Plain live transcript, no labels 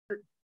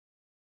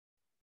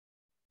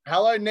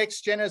Hello,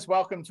 Next Geners.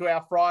 Welcome to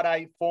our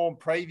Friday form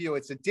preview.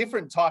 It's a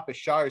different type of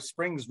show.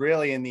 Spring's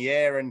really in the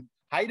air, and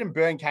Hayden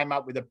Byrne came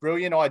up with a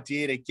brilliant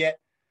idea to get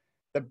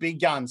the big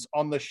guns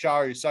on the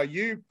show. So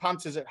you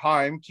punters at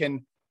home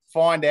can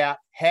find out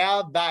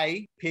how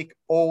they pick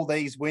all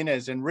these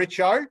winners. And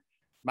Richo,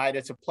 mate,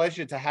 it's a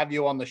pleasure to have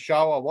you on the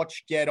show. I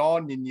watched Get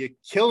On, and you're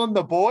killing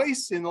the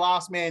boys in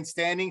Last Man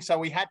Standing. So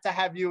we had to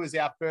have you as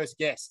our first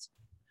guest.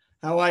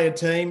 How are you,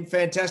 team?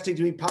 Fantastic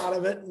to be part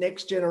of it.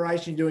 Next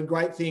generation doing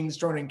great things,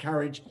 trying to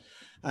encourage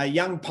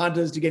young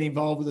punters to get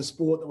involved with a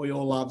sport that we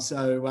all love.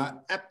 So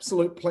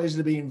absolute pleasure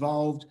to be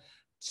involved.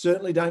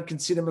 Certainly don't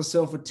consider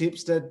myself a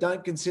tipster,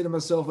 don't consider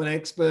myself an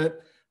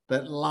expert,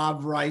 but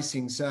love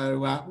racing.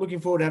 So looking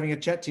forward to having a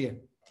chat to you.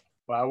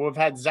 Well, we've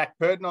had Zach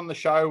Purton on the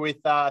show with,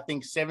 I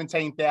think,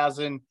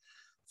 17,000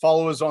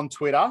 followers on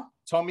Twitter.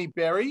 Tommy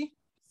Berry,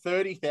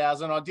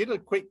 30,000. I did a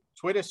quick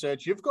Twitter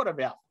search. You've got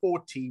about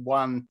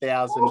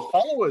 41,000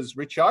 followers,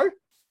 Richo.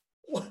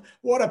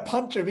 What a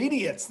bunch of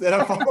idiots that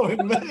are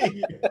following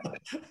me.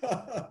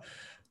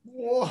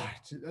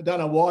 What? I don't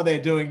know why they're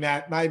doing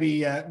that.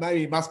 Maybe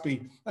it must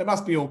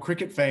be all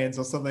cricket fans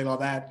or something like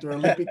that, or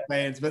Olympic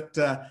fans. But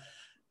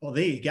well,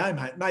 there you go,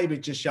 mate. Maybe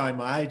it's just showing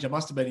my age. I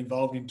must have been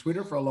involved in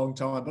Twitter for a long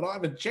time, but I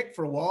haven't checked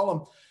for a while.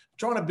 I'm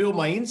trying to build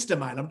my Insta,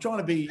 mate. I'm trying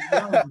to be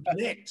young and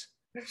connect.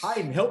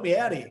 Hayden, help me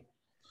out here.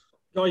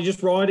 Oh, you're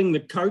just riding the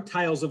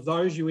coattails of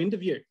those you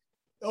interview.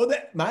 Oh,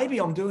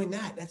 maybe I'm doing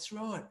that. That's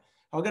right.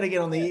 I've got to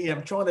get on the.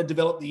 I'm trying to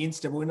develop the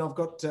Insta. When I've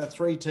got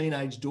 3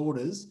 teenage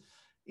daughters,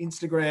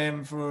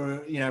 Instagram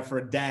for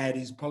a dad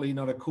is probably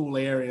not a cool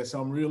area.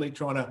 So I'm really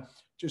trying to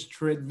just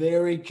tread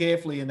very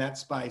carefully in that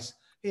space.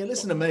 Yeah,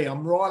 listen to me.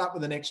 I'm right up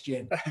with the next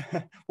gen.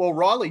 Well,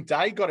 Riley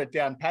Day got it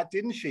down pat,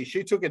 didn't she?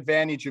 She took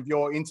advantage of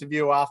your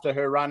interview after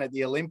her run at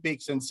the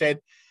Olympics and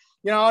said,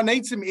 I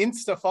need some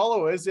Insta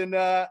followers. And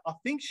I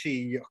think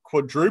she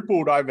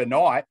quadrupled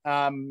overnight.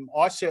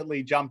 I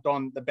certainly jumped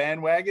on the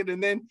bandwagon.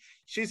 And then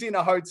she's in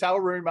a hotel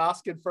room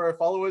asking for her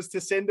followers to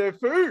send her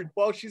food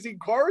while she's in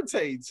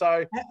quarantine.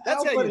 So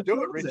that's how you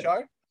do it,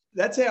 Richo.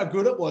 That's how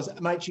good it was.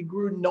 Mate, she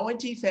grew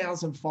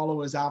 90,000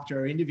 followers after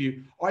her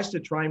interview. I used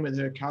to train with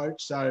her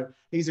coach. So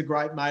he's a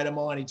great mate of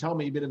mine. He told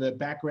me a bit of her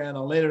background.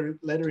 I let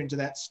her into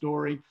that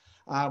story,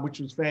 which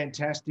was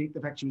fantastic.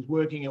 The fact she was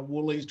working at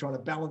Woolies, trying to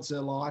balance her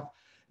life.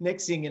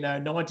 Next thing you know,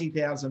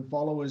 90,000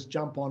 followers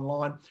jump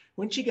online.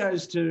 When she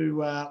goes to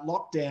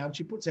lockdown,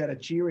 she puts out a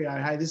cheerio,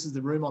 hey, this is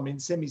the room I'm in,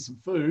 send me some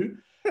food.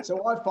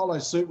 So I follow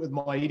suit with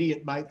my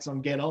idiot mates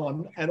on Get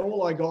On, and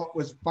all I got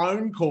was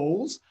phone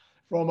calls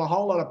from a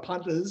whole lot of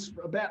punters,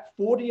 about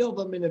 40 of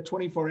them in a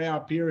 24-hour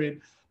period.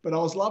 But I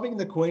was loving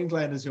the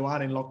Queenslanders who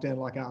aren't in lockdown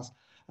like us.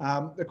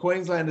 The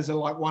Queenslanders are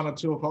like 1 or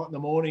 2 o'clock in the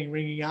morning,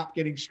 ringing up,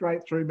 getting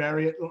straight through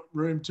Marriott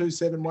room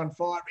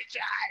 2715. Rich,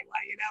 hey, what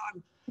are you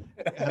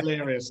doing?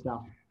 Hilarious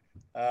stuff.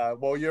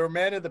 Well, you're a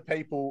man of the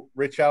people,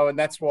 Richo, and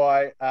that's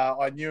why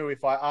I knew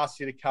if I asked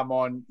you to come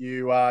on,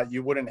 you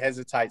wouldn't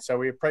hesitate. So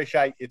we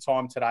appreciate your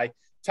time today.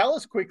 Tell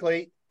us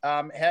quickly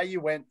how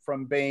you went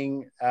from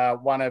being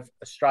one of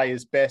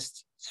Australia's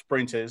best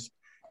sprinters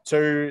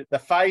to the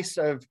face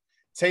of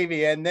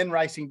TVN, then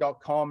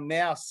Racing.com,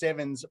 now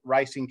Seven's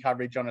racing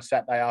coverage on a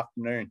Saturday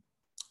afternoon.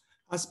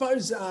 I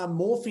suppose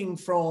morphing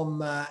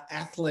from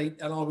athlete,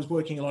 and I was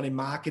working a lot in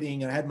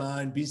marketing. I had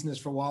my own business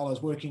for a while. I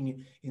was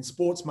working in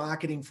sports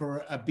marketing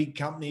for a big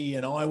company,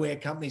 an eyewear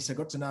company. So I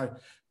got to know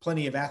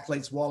plenty of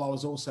athletes while I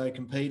was also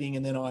competing.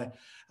 And then I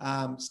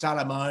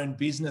started my own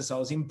business. I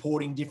was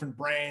importing different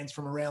brands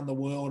from around the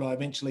world. I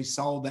eventually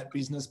sold that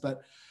business,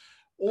 but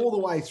all the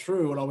way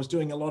through, and I was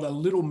doing a lot of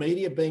little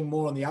media, being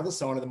more on the other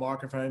side of the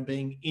microphone,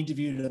 being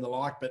interviewed and the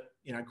like. But,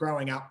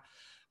 growing up,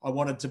 I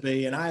wanted to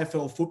be an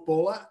AFL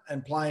footballer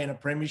and play in a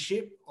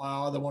premiership.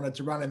 I either wanted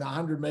to run in the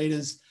 100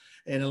 metres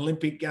in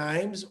Olympic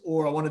Games,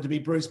 or I wanted to be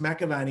Bruce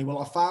McAvaney. Well,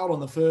 I failed on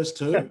the first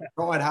 2,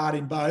 tried hard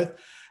in both.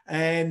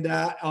 And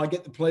I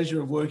get the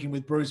pleasure of working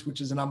with Bruce,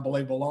 which is an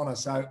unbelievable honour.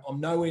 So I'm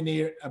nowhere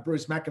near a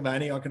Bruce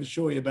McAvaney, I can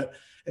assure you, but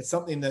it's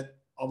something that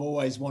I've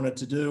always wanted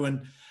to do.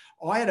 And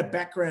I had a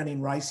background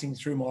in racing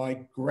through my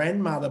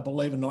grandmother,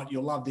 believe it or not,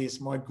 you'll love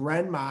this. My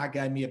grandma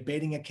gave me a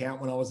betting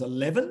account when I was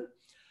 11.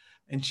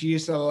 And she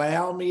used to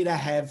allow me to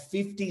have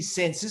 50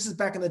 cents. This is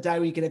back in the day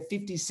where you could have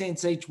 50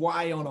 cents each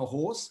way on a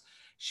horse.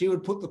 She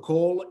would put the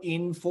call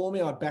in for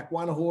me. I'd back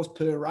 1 horse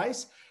per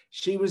race.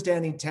 She was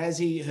down in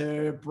Tassie.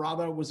 Her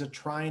brother was a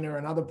trainer.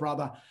 Another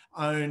brother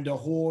owned a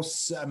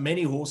horse,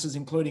 many horses,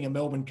 including a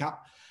Melbourne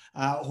Cup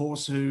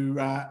horse who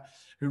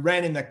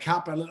ran in the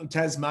Cup, a little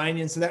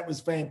Tasmanian. So that was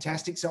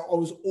fantastic. So I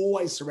was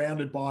always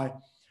surrounded by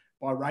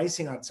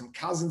racing. I had some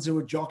cousins who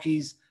were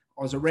jockeys.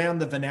 I was around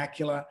the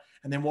vernacular.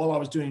 And then while I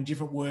was doing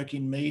different work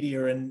in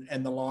media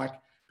and the like,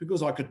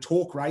 because I could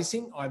talk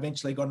racing, I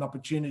eventually got an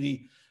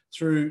opportunity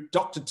through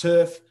Dr.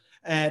 Turf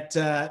at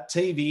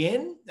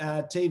TVN.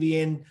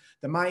 TVN,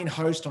 the main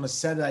host on a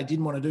Saturday,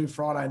 didn't want to do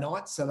Friday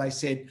nights. So they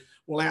said,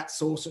 we'll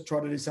outsource it,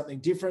 try to do something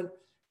different.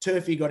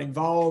 Turfy got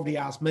involved. He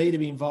asked me to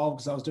be involved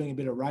because I was doing a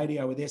bit of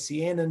radio with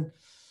SEN. And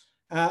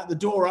the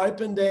door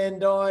opened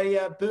and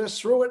I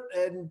burst through it,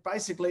 and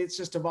basically it's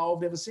just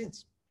evolved ever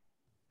since.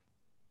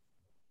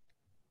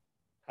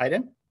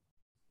 Hayden?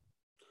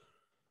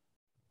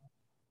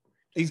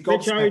 He's got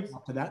Richo,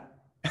 up to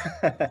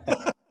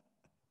that.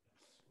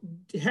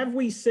 have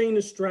we seen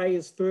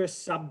Australia's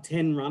first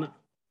sub-10 runner?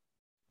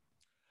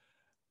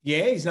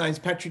 Yeah, his name's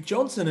Patrick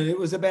Johnson, and it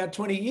was about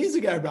 20 years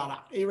ago, brother.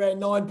 He ran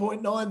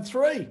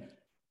 9.93.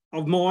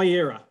 Of my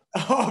era.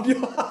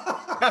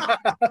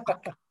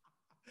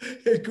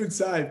 Good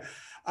save.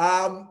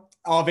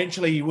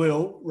 Eventually he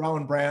will.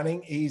 Rowan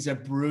Browning, he's a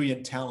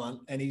brilliant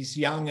talent, and he's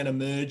young and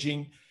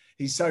emerging.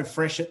 He's so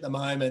fresh at the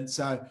moment.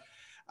 So,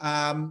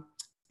 yeah,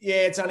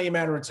 it's only a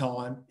matter of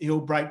time. He'll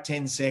break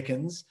 10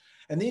 seconds.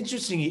 And the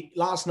interesting,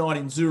 last night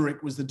in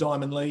Zurich was the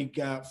Diamond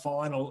League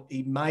final.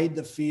 He made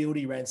the field.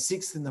 He ran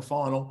 6th in the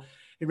final.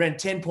 He ran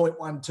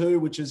 10.12,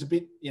 which is a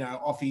bit,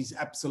 off his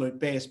absolute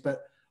best,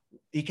 but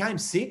he came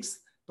 6th.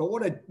 But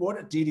what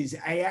it did is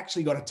he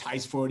actually got a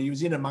taste for it. He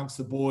was in amongst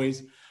the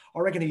boys. I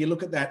reckon if you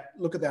look at that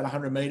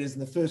 100 metres, in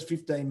the first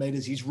 15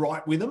 metres, he's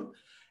right with them.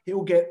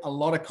 He'll get a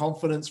lot of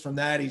confidence from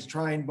that. He's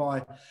trained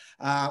by,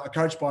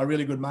 coached by a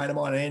really good mate of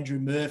mine, Andrew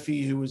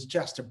Murphy, who was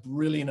just a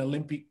brilliant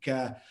Olympic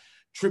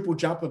triple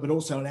jumper, but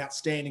also an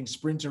outstanding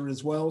sprinter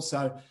as well.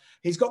 So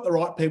he's got the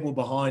right people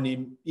behind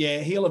him. Yeah,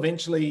 he'll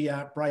eventually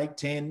break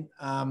 10.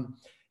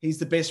 He's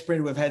the best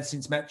sprinter we've had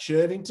since Matt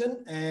Shervington.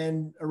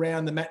 And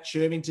around the Matt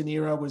Shervington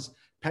era was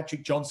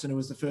Patrick Johnson, who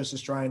was the first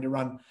Australian to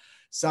run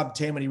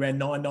sub-10 when he ran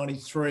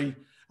 9.93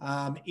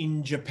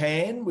 in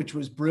Japan, which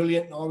was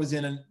brilliant. I was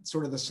in a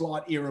sort of the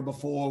slight era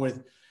before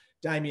with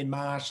Damien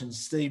Marsh and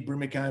Steve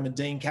Brimacombe and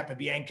Dean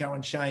Capobianco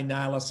and Shane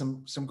Naylor,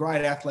 some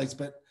great athletes,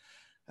 but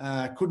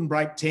couldn't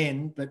break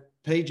 10, but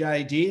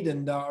PJ did,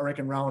 and I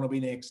reckon Rowan will be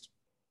next.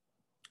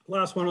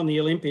 Last one on the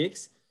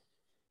Olympics.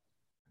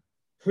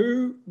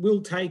 Who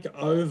will take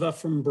over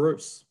from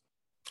Bruce?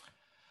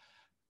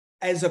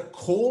 As a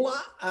caller,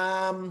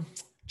 I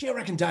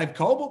reckon Dave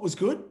Colbert was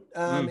good.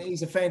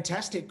 He's a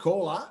fantastic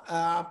caller.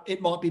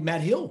 It might be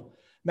Matt Hill.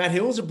 Matt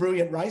Hill's a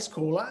brilliant race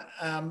caller.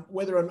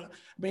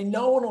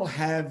 No one will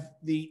have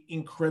the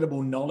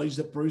incredible knowledge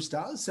that Bruce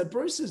does. So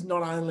Bruce is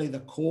not only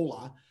the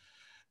caller,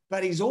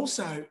 but he's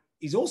also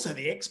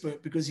the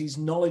expert because his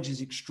knowledge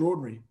is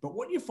extraordinary. But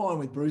what you find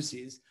with Bruce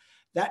is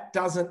that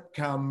doesn't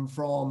come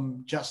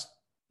from just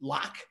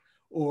luck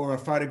or a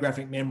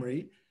photographic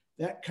memory.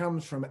 That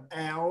comes from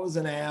hours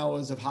and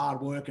hours of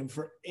hard work. And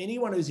for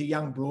anyone who's a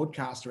young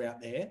broadcaster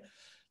out there,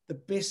 the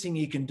best thing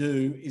you can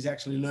do is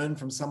actually learn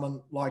from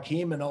someone like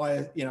him. And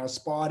I,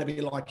 aspire to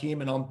be like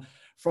him. And I'm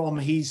from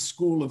his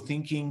school of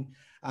thinking.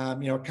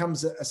 It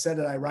comes a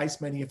Saturday race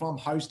meeting. If I'm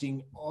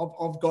hosting,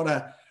 I've got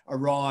to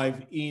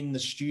arrive in the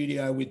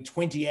studio with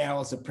 20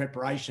 hours of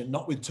preparation,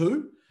 not with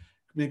 2,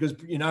 because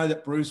you know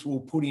that Bruce will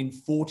put in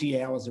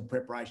 40 hours of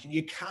preparation.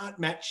 You can't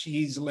match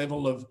his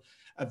level of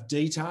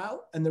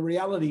detail. And the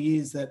reality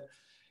is that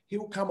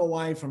he'll come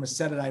away from a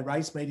Saturday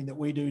race meeting that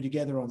we do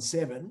together on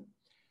 7.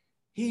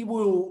 He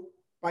will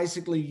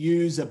basically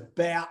use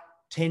about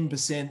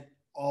 10%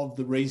 of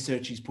the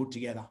research he's put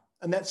together.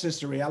 And that's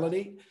just a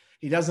reality.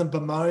 He doesn't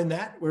bemoan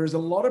that. Whereas a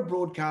lot of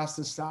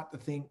broadcasters start to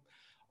think,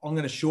 I'm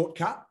going to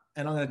shortcut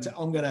and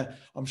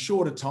I'm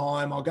short of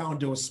time. I'll go and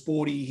do a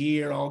sporty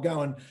here. I'll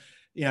go and,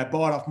 bite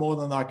off more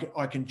than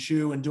I can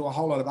chew and do a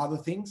whole lot of other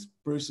things.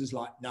 Bruce is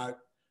like, no,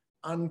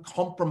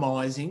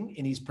 uncompromising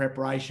in his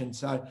preparation.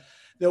 So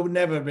there would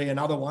never be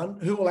another one.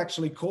 Who will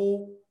actually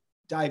call?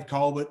 Dave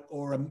Colbert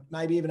or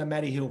maybe even a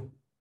Matty Hill.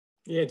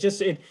 Yeah,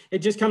 it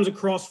just comes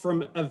across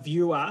from a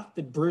viewer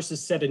that Bruce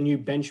has set a new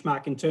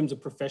benchmark in terms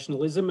of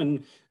professionalism,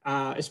 and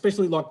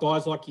especially like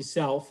guys like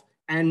yourself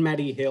and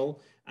Matty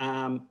Hill.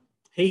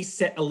 He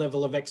set a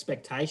level of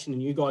expectation,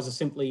 and you guys are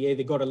simply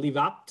either got to live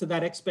up to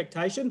that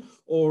expectation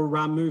or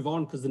move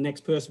on because the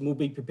next person will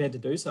be prepared to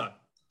do so.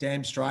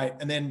 Damn straight.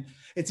 And then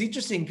it's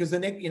interesting because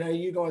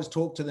you guys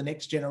talk to the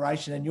next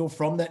generation, and you're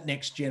from that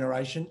next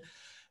generation.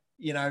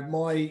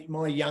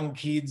 My young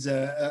kids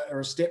are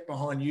a step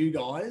behind you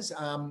guys.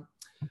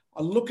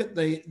 I look at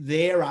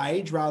their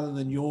age rather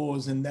than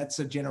yours, and that's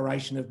a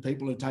generation of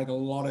people who take a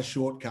lot of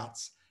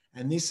shortcuts.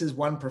 And this is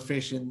one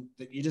profession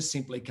that you just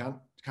simply can't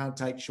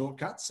take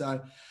shortcuts.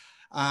 So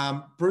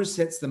Bruce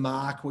sets the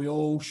mark. We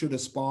all should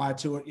aspire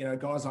to it.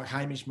 Guys like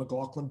Hamish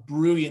McLaughlin,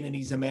 brilliant in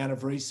his amount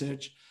of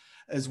research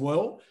as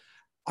well.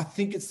 I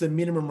think it's the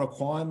minimum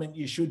requirement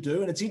you should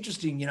do. And it's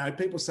interesting,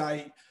 people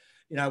say,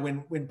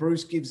 when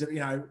Bruce gives it,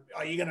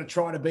 are you going to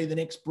try to be the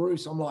next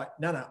Bruce? I'm like,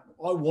 no,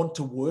 I want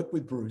to work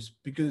with Bruce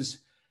because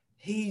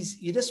in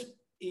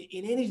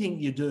anything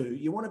you do,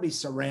 you want to be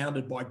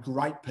surrounded by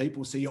great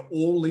people so you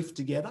all live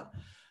together.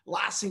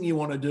 Last thing you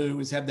want to do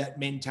is have that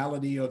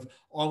mentality of,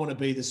 I want to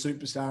be the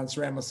superstar and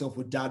surround myself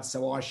with duds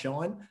so I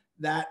shine.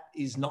 That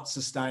is not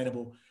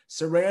sustainable.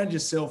 Surround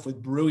yourself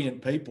with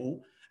brilliant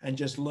people and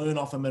just learn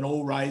off them and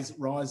all rise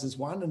as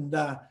one.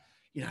 And,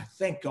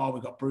 thank God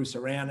we got Bruce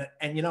around it.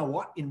 And you know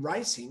what? In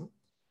racing,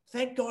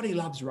 thank God he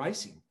loves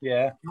racing.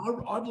 Yeah.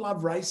 I'd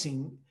love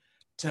racing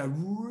to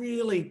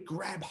really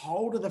grab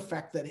hold of the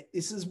fact that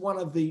this is one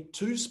of the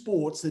two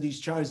sports that he's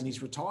chosen.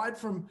 He's retired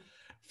from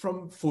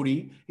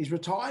footy. He's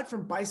retired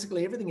from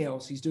basically everything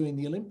else. He's doing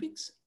the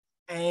Olympics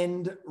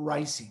and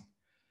racing.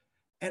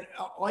 And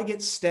I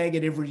get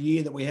staggered every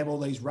year that we have all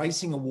these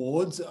racing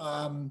awards,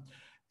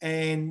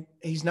 and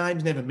his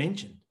name's never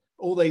mentioned.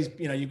 All these,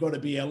 you've got to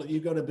be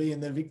in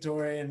the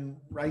Victorian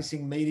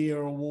Racing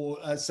Media Award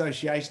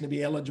Association to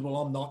be eligible.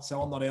 I'm not,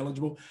 so I'm not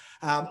eligible.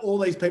 All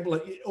these people,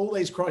 all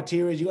these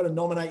criteria, you've got to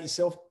nominate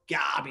yourself.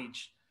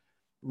 Garbage.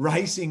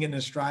 Racing in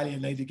Australia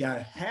need to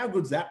go, how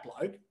good's that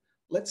bloke?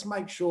 Let's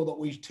make sure that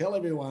we tell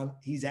everyone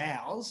he's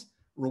ours,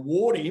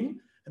 reward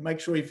him, and make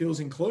sure he feels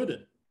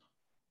included.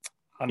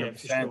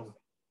 100%. Yeah, sure.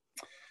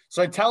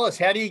 So tell us,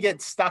 how do you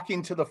get stuck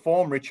into the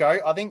form, Richo?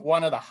 I think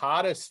one of the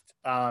hardest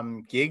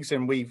gigs,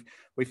 and we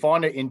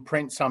find it in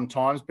print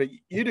sometimes, but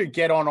you do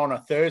get on a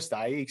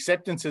Thursday.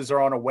 Acceptances are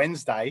on a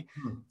Wednesday.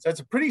 So it's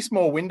a pretty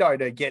small window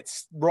to get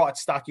right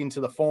stuck into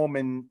the form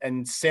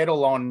and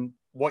settle on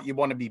what you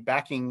want to be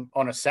backing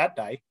on a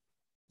Saturday.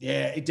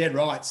 Yeah, you're dead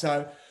right.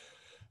 So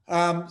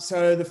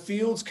the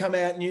fields come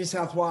out, New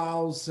South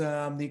Wales,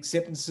 the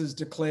acceptances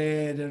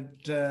declared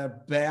at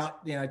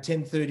about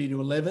 10:30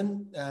 to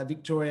 11.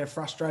 Victoria,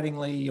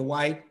 frustratingly, you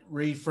wait,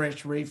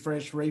 refresh.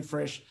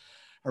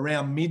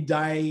 Around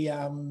midday,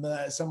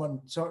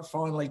 someone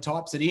finally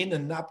types it in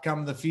and up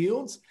come the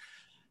fields.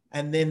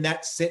 And then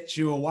that sets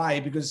you away,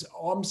 because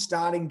I'm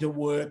starting to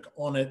work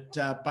on it.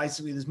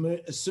 Basically,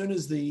 as soon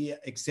as the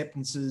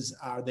acceptances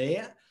are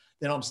there,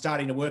 then I'm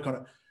starting to work on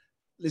it.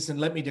 Listen,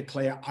 let me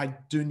declare, I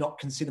do not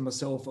consider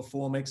myself a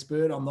form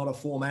expert. I'm not a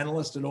form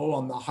analyst at all.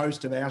 I'm the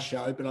host of our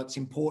show, but it's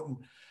important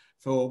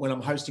for when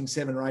I'm hosting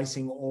Seven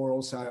Racing or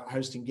also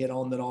hosting Get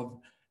On that I've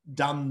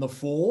done the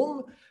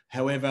form.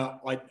 However,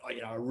 I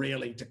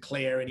rarely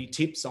declare any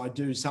tips. I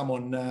do some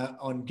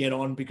on Get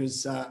On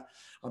because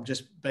I'm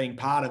just being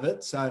part of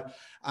it. So,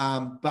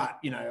 but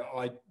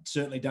I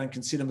certainly don't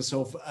consider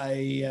myself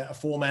a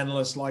form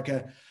analyst like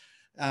a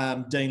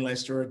Dean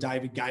Lester or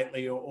David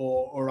Gately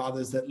or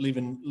others that live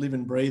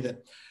and breathe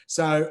it.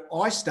 So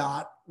I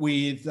start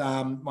with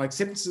my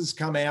acceptances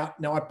come out.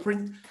 Now I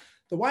print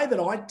the way that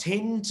I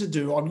tend to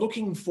do. I'm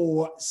looking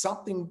for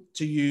something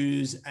to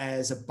use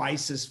as a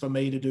basis for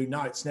me to do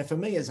notes. Now for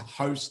me as a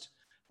host,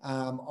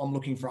 I'm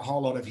looking for a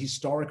whole lot of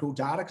historical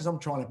data because I'm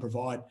trying to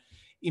provide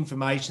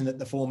information that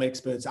the form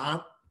experts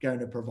aren't going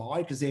to provide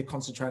because they're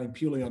concentrating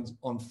purely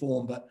on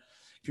form. But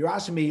if you're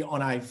asking me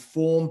on a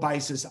form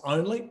basis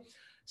only,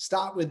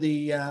 start with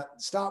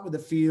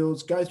the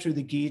fields, go through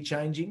the gear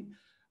changing.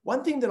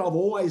 One thing that I've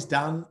always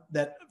done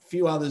that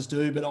few others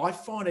do, but I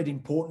find it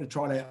important to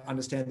try to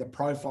understand the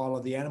profile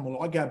of the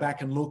animal. I go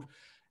back and look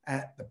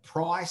at the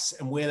price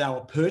and where they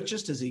were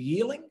purchased as a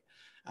yearling,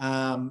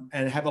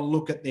 and have a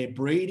look at their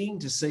breeding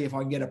to see if I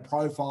can get a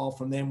profile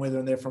from them,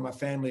 whether they're from a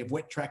family of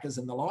wet trackers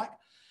and the like.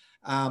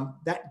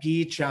 That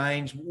gear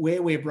change,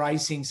 where we're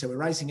racing. So we're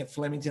racing at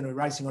Flemington, we're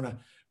racing on a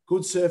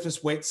good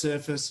surface, wet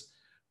surface,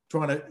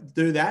 trying to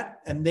do that.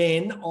 And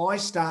then I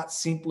start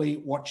simply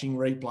watching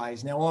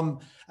replays. Now I'm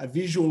a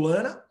visual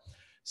learner.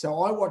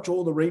 So I watch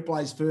all the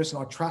replays first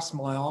and I trust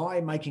my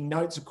eye, making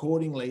notes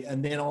accordingly.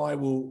 And then I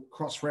will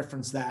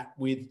cross-reference that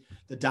with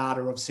the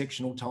data of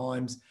sectional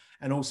times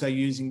and also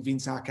using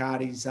Vince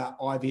Arcadi's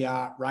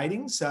IVR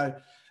ratings. So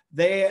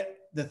they're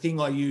the thing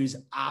I use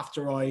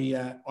after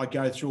I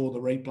go through all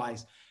the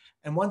replays.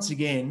 And once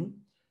again,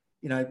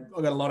 I've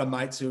got a lot of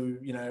mates who,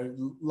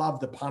 love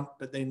the punt,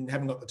 but then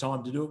haven't got the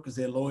time to do it because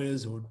they're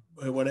lawyers or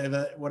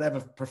whatever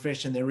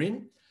profession they're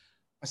in.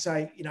 I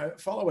say,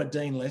 follow a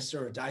Dean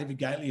Lester or a David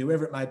Gately,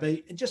 whoever it may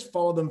be, and just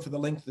follow them for the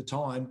length of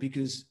time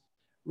because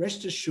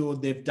rest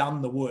assured they've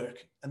done the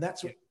work. And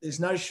there's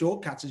no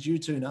shortcuts, as you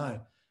two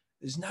know.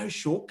 There's no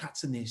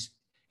shortcuts in this.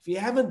 If you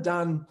haven't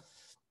done,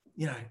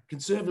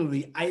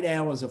 conservatively 8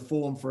 hours of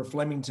form for a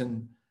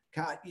Flemington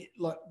car,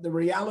 like the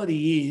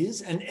reality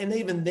is, and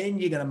even then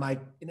you're going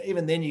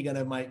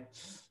to make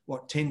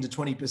what 10 to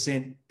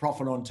 20%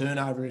 profit on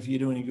turnover if you're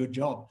doing a good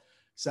job.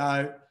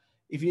 So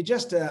if you're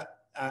just a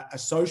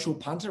social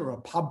punter or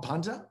a pub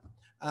punter,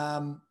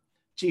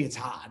 it's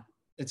hard.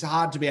 It's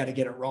hard to be able to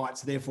get it right.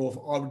 So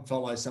therefore, I would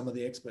follow some of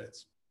the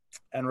experts.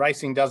 And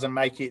racing doesn't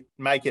make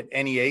it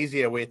any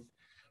easier with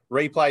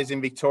replays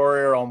in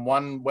Victoria on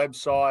one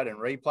website and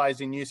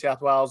replays in New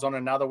South Wales on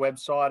another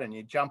website, and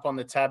you jump on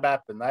the Tab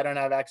app and they don't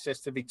have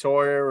access to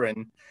Victoria.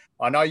 And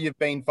I know you've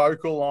been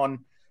vocal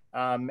on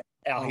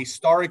our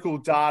historical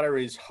data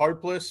is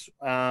hopeless.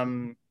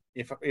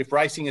 If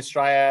Racing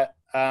Australia,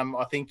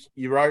 I think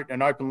you wrote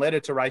an open letter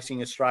to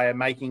Racing Australia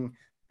making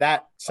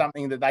that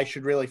something that they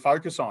should really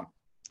focus on.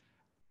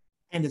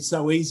 And it's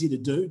so easy to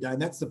do, Dane.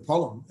 That's the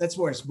problem. That's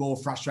where it's more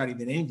frustrating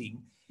than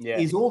anything. Yeah.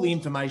 Is all the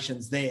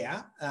information's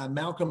there.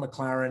 Malcolm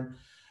McLaren,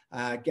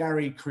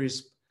 Gary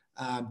Crisp,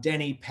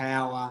 Danny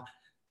Power,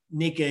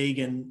 Nick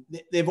Egan,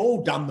 they've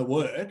all done the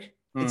work.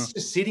 It's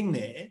just sitting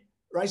there.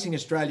 Racing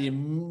Australia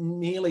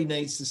merely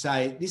needs to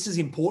say, this is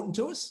important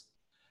to us.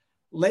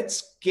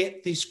 Let's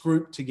get this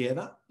group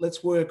together.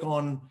 Let's work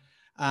on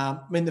I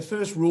mean, the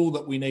first rule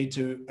that we need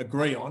to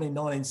agree on in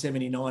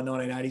 1979,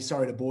 1980,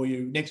 sorry to bore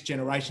you, next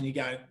generation, you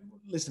go,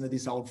 listen to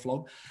this old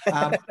flog.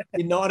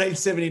 In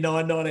 1979,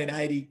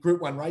 1980,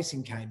 Group 1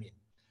 racing came in.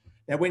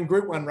 Now, when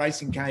Group 1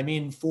 racing came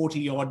in,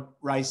 40-odd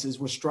races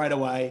were straight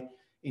away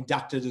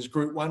inducted as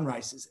Group 1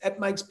 races. It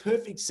makes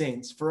perfect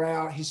sense for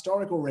our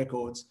historical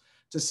records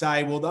to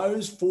say, well,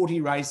 those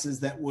 40 races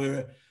that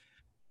were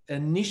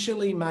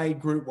initially made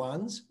Group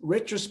 1s,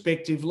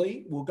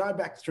 retrospectively, we'll go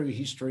back through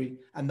history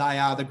and they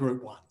are the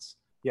Group 1s.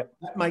 Yep.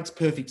 That makes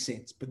perfect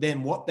sense. But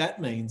then what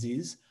that means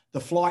is the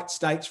Flight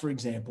Stakes, for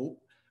example,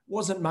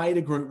 wasn't made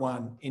a Group 1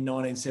 in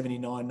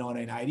 1979,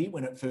 1980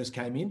 when it first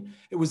came in.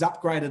 It was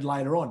upgraded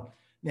later on.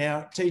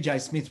 Now,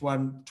 TJ Smith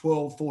won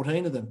 12,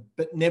 14 of them,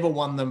 but never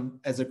won them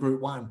as a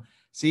Group 1.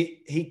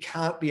 See, he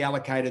can't be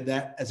allocated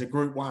that as a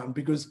Group 1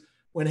 because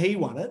when he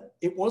won it,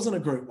 it wasn't a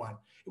Group 1.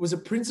 It was a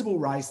principal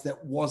race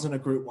that wasn't a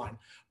Group 1.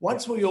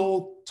 Once we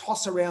all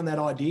toss around that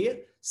idea,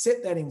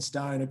 set that in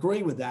stone,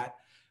 agree with that,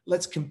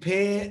 let's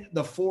compare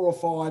the 4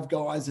 or 5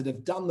 guys that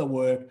have done the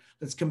work.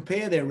 Let's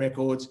compare their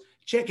records,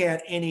 check out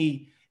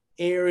any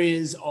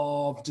areas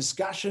of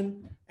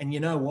discussion. And you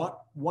know what?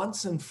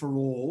 Once and for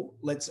all,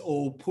 let's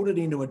all put it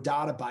into a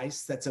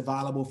database that's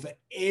available for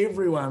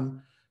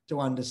everyone to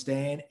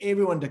understand,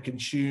 everyone to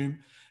consume,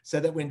 so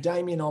that when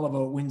Damien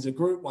Oliver wins a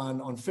Group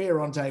 1, on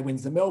Ferrante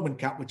wins the Melbourne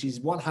Cup, which is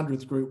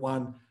 100th Group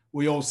 1,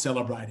 we all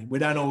celebrate him. We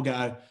don't all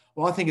go,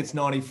 well, I think it's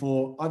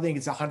 94. I think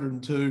it's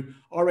 102.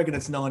 I reckon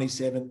it's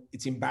 97.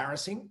 It's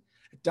embarrassing.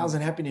 It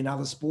doesn't happen in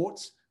other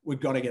sports. We've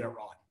got to get it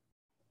right.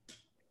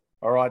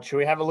 All right. Should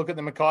we have a look at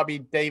the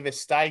Maccabi Diva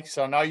Stakes?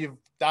 I know you've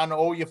done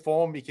all your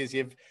form because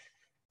you've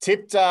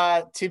tipped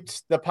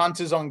the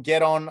punters on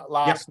Get On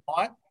last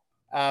night.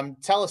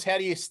 Tell us, how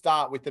do you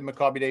start with the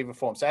Maccabi Diva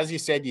form? So as you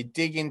said, you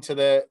dig into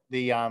the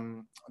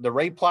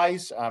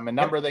replays, a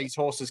number of these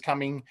horses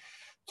coming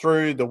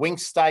through the Winx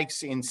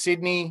Stakes in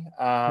Sydney.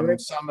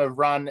 Some have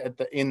run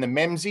in the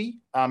Memsie.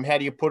 How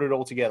do you put it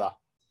all together?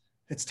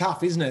 It's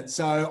tough, isn't it?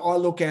 So I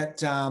look at,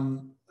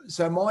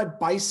 so my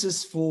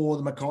basis for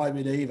the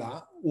Maccabi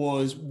Diva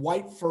was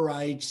weight for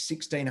age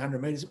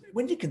 1,600 metres.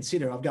 When you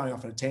consider, I'm going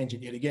off on a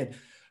tangent yet again,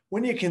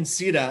 when you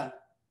consider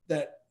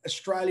that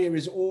Australia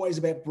is always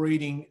about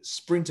breeding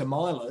sprinter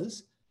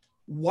milers,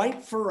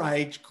 weight for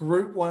age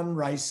Group 1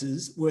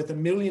 races worth $1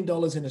 million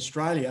in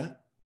Australia,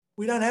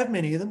 we don't have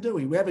many of them, do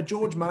we? We have a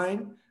George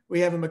Main,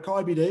 we have a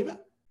Maccabi Diva.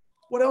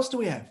 What else do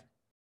we have?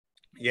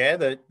 Yeah,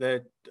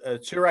 the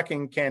Turak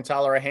and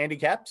Cantala are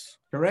handicaps.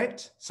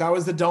 Correct. So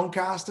is the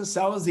Doncaster,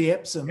 so is the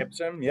Epsom.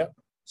 Epsom, yep.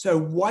 So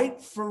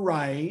weight for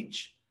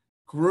age,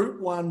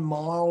 Group 1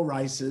 mile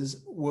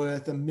races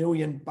worth $1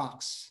 million.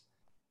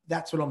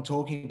 That's what I'm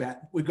talking about.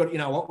 We've got, you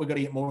know what? We've got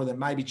to get more of them.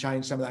 Maybe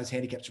change some of those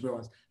handicaps to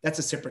Group 1s. That's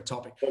a separate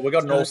topic. Well, we've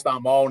got an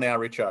All-Star Mile now,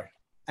 Richo.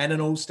 And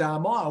an All-Star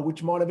Mile,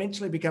 which might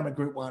eventually become a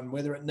Group 1.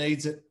 Whether it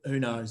needs it, who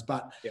knows?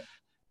 But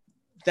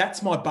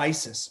that's my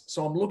basis.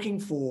 So I'm looking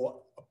for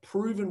a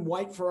proven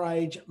weight for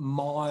age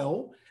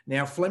mile.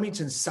 Now,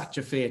 Flemington's such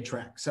a fair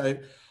track. So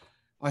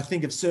I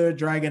think of Sir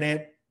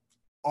Dragonet.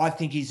 I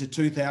think he's a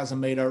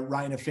 2,000-metre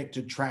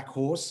rain-affected track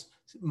horse.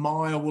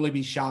 Mile, will he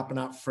be sharp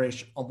enough,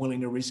 fresh? I'm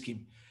willing to risk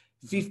him.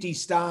 50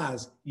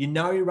 Stars, you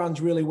know he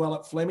runs really well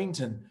at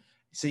Flemington.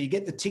 So you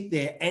get the tick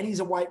there, and he's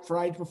a weight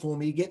for age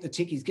performer. You get the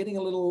tick. He's getting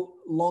a little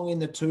long in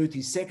the tooth.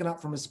 He's second up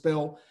from a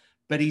spell,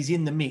 but he's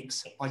in the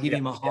mix. I give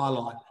him a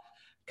highlight.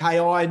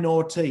 K.I.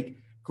 Nautique,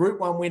 Group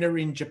 1 winner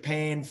in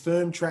Japan,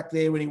 firm track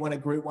there when he won a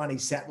Group 1. He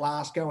sat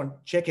last. Go and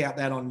check out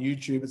that on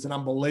YouTube. It's an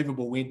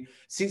unbelievable win.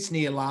 Sits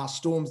near last,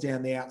 storms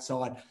down the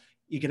outside.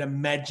 You can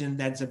imagine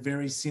that's a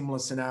very similar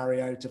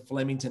scenario to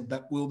Flemington,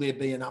 but will there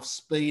be enough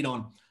speed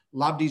on?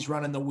 Loved his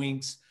run in the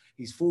Winx.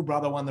 His full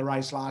brother won the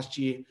race last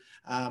year.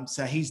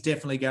 So he's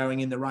definitely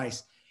going in the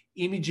race.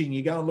 Imaging,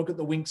 you go and look at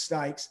the Winx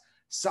Stakes.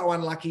 So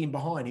unlucky in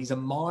behind. He's a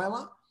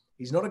miler.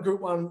 He's not a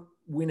Group 1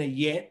 winner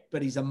yet,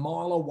 but he's a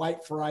miler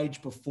weight for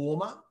age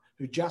performer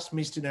who just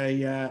missed in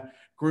a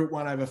Group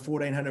 1 over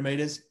 1,400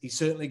 metres. He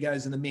certainly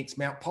goes in the mix.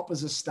 Mount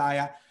Popper's a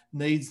stayer,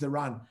 needs the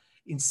run.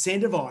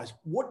 Incentivise.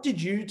 What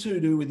did you two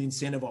do with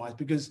Incentivise?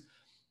 Because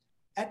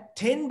at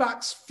 $10,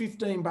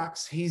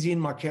 $15, he's in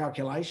my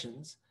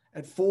calculations.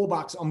 At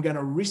 $4, I'm going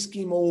to risk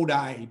him all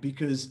day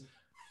because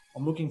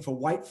I'm looking for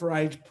weight for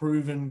age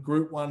proven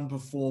Group 1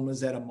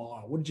 performers at a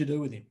mile. What did you do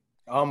with him?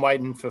 I'm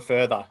waiting for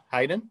further.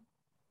 Hayden?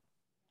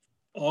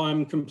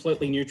 I'm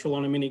completely neutral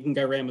on him, and he can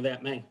go around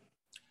without me.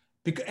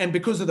 And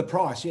because of the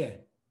price, yeah.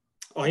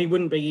 Oh, he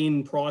wouldn't be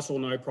in price or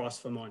no price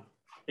for mine.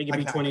 He could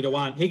be 20 to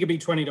 1. He could be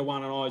 20 to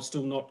 1, and I'm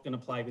still not going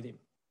to play with him.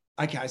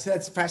 Okay, so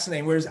that's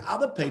fascinating. Whereas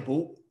other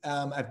people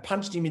have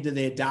punched him into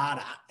their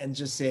data and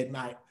just said,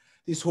 mate,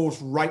 this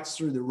horse rates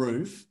through the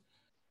roof.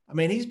 I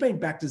mean, he's been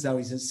backed as though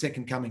he's a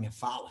second coming of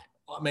Farlap.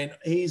 I mean,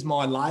 he's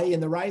my lay in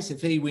the race.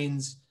 If he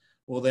wins,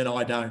 well, then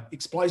I don't.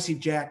 Explosive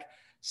Jack,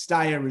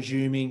 stayer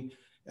resuming,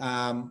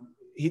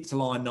 hits the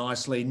line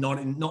nicely.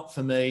 Not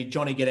for me.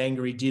 Johnny Get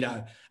Angry,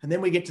 ditto. And then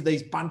we get to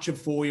these bunch of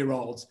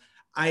 4-year-olds.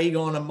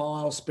 Aegon, a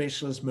mile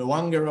specialist.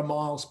 Muanga, a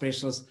mile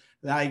specialist.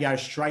 They go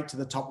straight to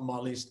the top of my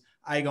list.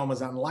 Aegon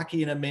was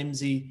unlucky in a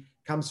Memsey,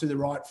 comes through the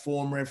right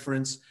form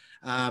reference,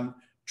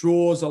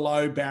 draws a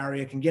low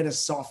barrier, can get a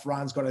soft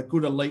runs, got a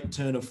good elite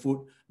turn of foot.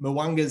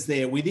 Mwanga's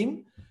there with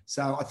him.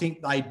 So I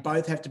think they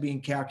both have to be in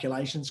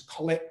calculations.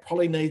 Colette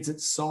probably needs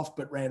it soft,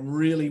 but ran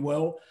really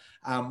well.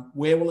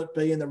 Where will it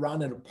be in the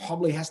run? It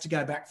probably has to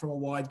go back from a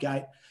wide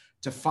gate.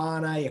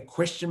 Tefane, a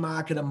question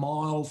mark at a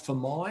mile for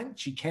mine.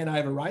 She can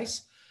over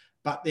race,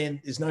 but then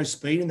there's no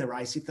speed in the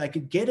race. If they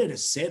could get her to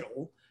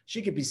settle,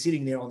 she could be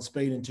sitting there on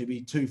speed and to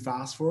be too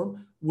fast for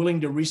them,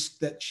 willing to risk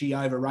that she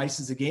over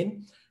races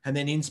again. And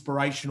then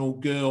Inspirational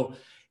Girl,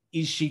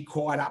 is she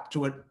quite up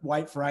to it?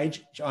 Wait for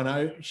Age. I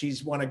know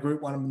she's won a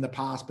Group 1 in the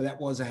past, but that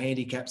was a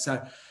handicap.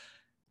 So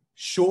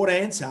short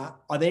answer,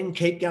 I then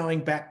keep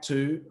going back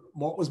to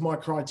what was my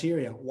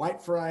criteria?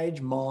 Wait for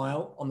Age,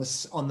 mile on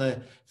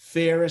the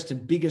fairest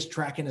and biggest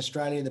track in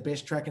Australia, the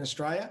best track in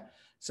Australia.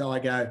 So I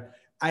go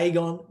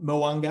Aegon,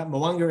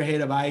 Mwanga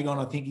ahead of Aegon.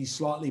 I think he's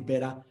slightly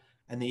better.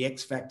 And the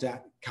X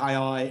Factor,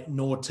 Kai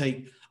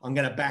Nortique. I'm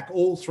going to back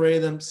all three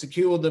of them,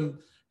 secure them.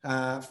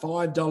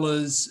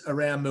 $5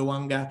 around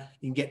Mwanga.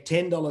 You can get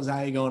 $10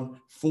 Aegon,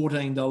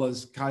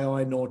 $14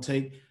 Kai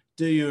Nortique.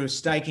 Do your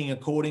staking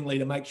accordingly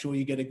to make sure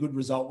you get a good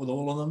result with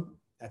all of them.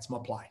 That's my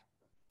play.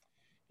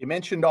 You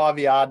mentioned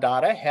IVR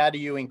data. How do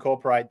you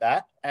incorporate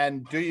that?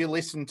 And do you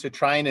listen to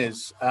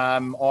trainers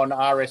on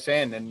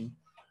RSN? And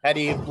how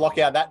do you block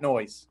out that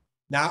noise?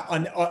 Now,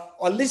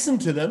 I listen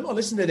to them. I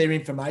listen to their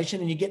information,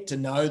 and you get to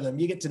know them.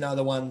 You get to know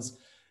the ones,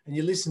 and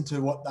you listen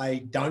to what they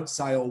don't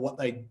say or what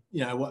they,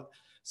 what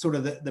sort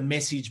of the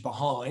message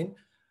behind.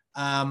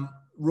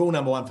 Rule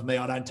number one for me,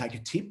 I don't take a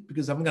tip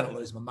because I'm going to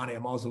lose my money. I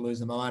might as well lose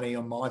the money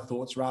on my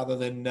thoughts rather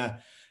than,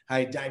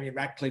 hey, Damien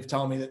Ratcliffe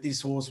told me that this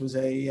horse was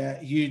a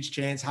huge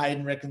chance.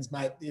 Hayden reckons,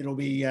 mate, it'll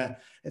be,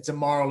 it's a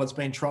moral. It's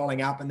been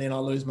trolling up, and then I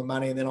lose my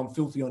money, and then I'm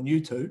filthy on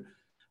you two.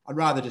 I'd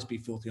rather just be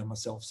filthy on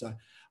myself. So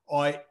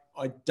I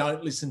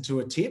don't listen to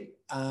a tip.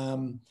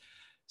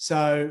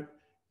 So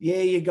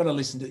yeah, you've got to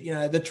listen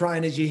to, the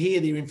trainers, you hear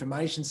their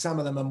information. Some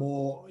of them are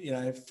more,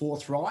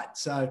 forthright.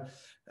 So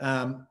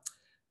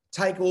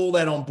take all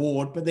that on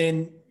board, but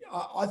then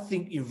I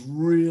think you've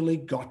really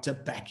got to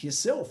back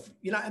yourself,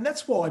 and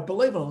that's why,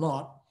 believe it or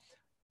not,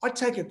 I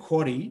take a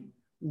quaddie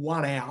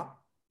 1 out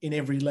in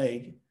every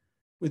leg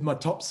with my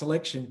top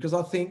selection because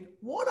I think,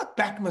 why not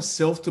back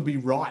myself to be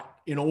right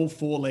in all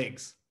 4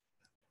 legs?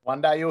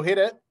 One day you'll hit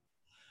it.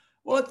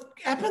 Well, it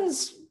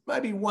happens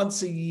maybe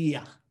once a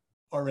year,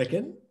 I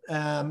reckon.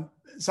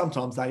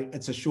 Sometimes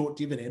it's a short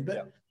dividend,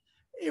 but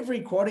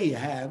every quaddie you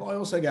have, I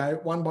also go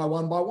 1 by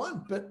 1 by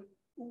 1. But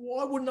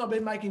why wouldn't I be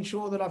making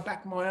sure that I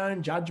back my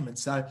own judgment?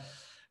 So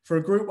for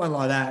a Group 1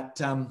 like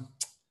that,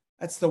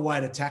 that's the way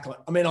to tackle it.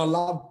 I mean, I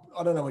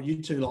don't know what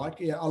you two like.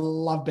 Yeah, I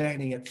love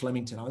batting at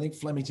Flemington. I think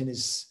Flemington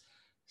is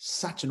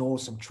such an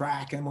awesome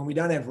track. And when we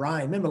don't have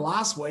rain, remember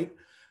last week,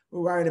 we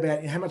were worried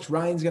about how much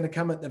rain's going to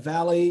come at the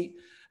Valley.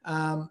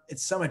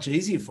 It's so much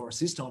easier for us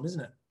this time,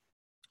 isn't it?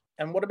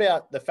 And what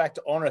about the fact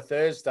on a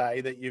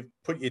Thursday that you've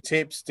put your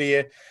tips? Do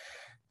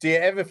you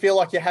ever feel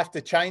like you have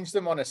to change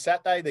them on a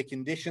Saturday? The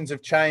conditions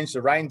have changed.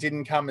 The rain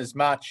didn't come as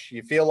much.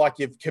 You feel like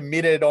you've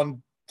committed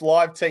on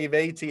live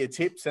TV to your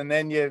tips, and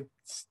then you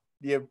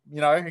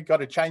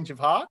got a change of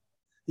heart?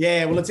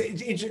 Yeah, well,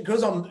 it's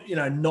because I'm,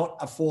 not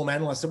a form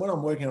analyst. So when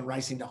I'm working on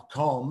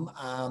racing.com,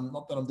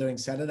 not that I'm doing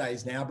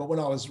Saturdays now, but when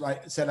I was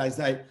Saturdays,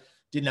 they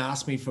didn't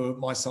ask me for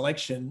my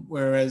selection.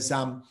 Whereas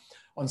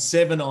on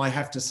 7, I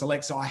have to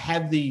select. So I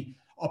have the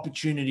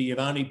opportunity of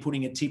only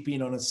putting a tip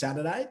in on a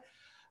Saturday.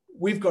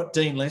 We've got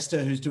Dean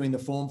Lester, who's doing the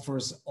form for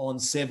us on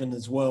 7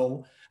 as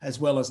well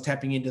as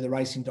tapping into the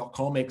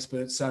racing.com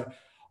experts. So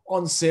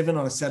on 7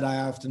 on a Saturday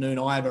afternoon,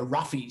 I have a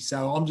roughie.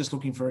 So I'm just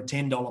looking for a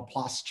 $10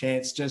 plus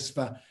chance just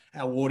for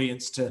our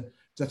audience to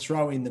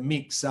throw in the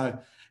mix. So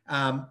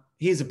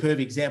here's a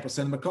perfect example.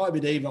 So the Mackay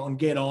Diva on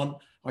Get On,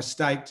 I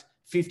staked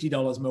 $50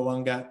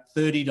 Mwanga,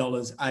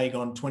 $30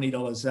 Aegon,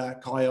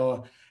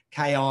 $20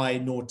 Kai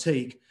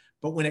Nortique.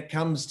 But when it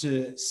comes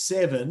to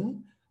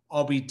 7,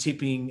 I'll be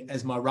tipping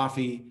as my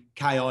roughie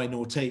Kai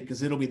Nortique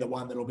because it'll be the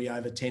one that'll be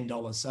over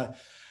 $10. So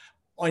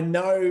I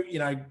know,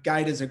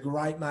 Gator's a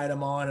great mate of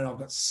mine, and I've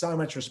got so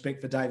much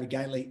respect for David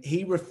Gately.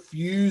 He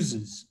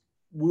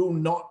will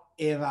not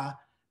ever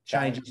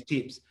change his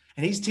tips.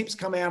 And his tips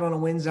come out on a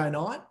Wednesday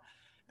night,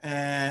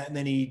 and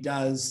then he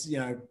does,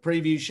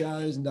 preview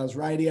shows and does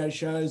radio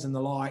shows and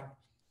the like.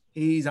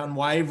 He's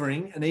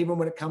unwavering. And even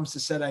when it comes to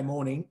Saturday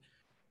morning,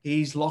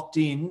 he's locked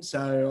in.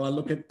 So I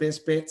look at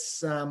best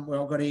bets. I've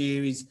got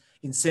here, he's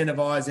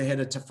incentivized ahead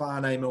of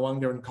Tefane,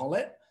 Mwanga and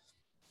Colette.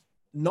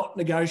 Not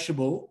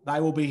negotiable. They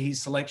will be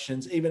his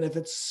selections. Even if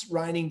it's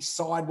raining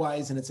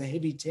sideways and it's a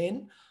heavy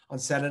 10 on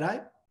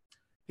Saturday,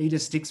 he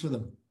just sticks with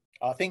them.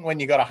 I think when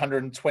you got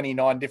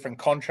 129 different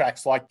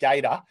contracts like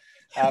Gator,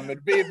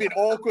 it'd be a bit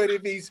awkward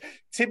if he's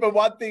tipping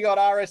one thing on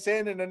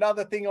RSN and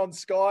another thing on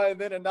Sky and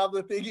then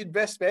another thing in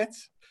best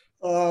bets.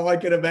 Oh, I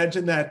can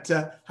imagine that.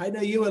 Hey, now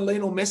you a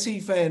Lionel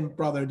Messi fan,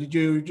 brother. Did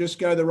you just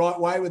go the right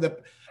way with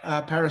the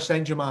Paris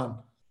Saint-Germain?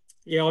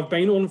 Yeah, I've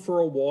been on for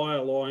a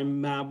while.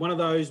 I'm one of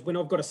those, when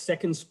I've got a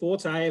second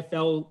sports,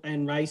 AFL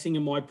and racing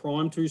are my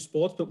prime two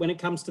sports. But when it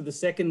comes to the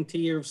second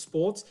tier of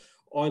sports,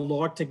 I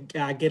like to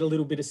get a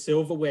little bit of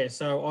silverware.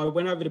 So I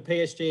went over to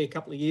PSG a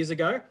couple of years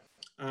ago.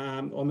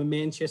 I'm a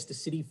Manchester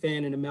City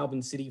fan and a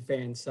Melbourne City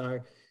fan. So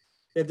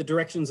they're the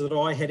directions that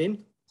I head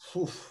in.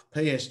 Oof,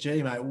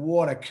 PSG, mate,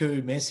 what a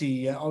coup,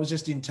 Messi. I was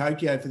just in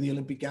Tokyo for the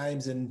Olympic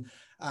Games, and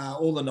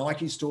all the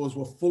Nike stores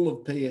were full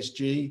of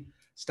PSG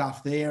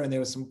stuff there, and there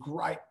was some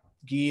great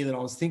gear that I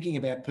was thinking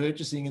about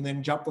purchasing, and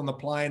then jumped on the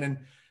plane and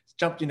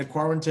jumped into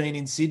quarantine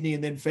in Sydney,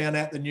 and then found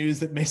out the news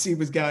that Messi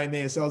was going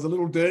there. So I was a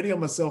little dirty on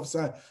myself.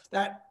 So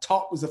that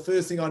top was the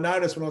first thing I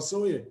noticed when I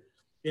saw you.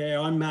 Yeah,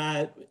 I'm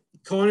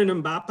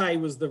Kylian Mbappe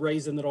was the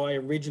reason that I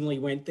originally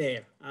went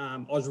there.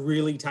 I was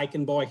really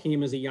taken by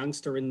him as a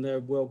youngster in the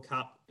World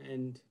Cup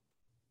and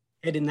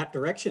head in that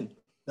direction.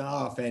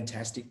 Oh,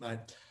 fantastic, mate.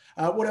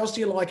 What else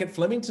do you like at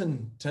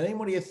Flemington, team?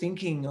 What are you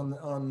thinking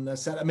on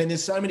Saturday? I mean,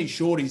 there's so many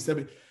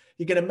shorties.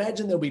 You can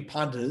imagine there'll be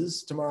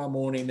punters tomorrow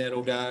morning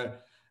that'll go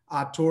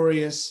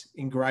Artorius,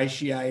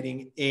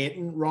 Ingratiating,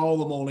 Ayrton, roll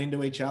them all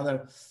into each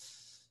other.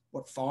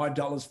 What, $5,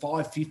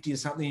 $5.50 or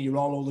something? You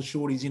roll all the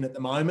shorties in at the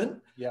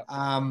moment. Yeah.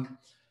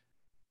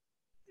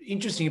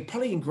 Interesting.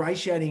 Probably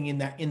Ingratiating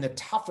in the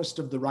toughest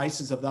of the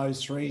races of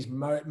those three is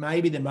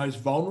maybe the most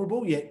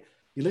vulnerable. Yet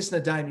you listen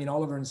to Damien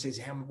Oliver and says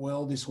how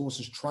well this horse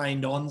has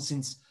trained on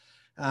since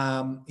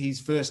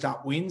his first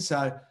up win.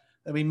 So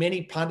there'll be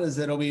many punters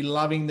that'll be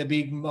loving the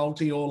big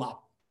multi all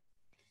up.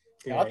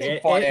 Yeah, I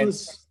think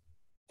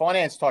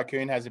Finance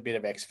Tycoon has a bit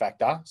of X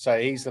factor, so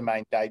he's the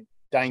main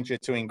danger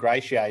to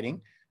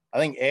Ingratiating. I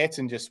think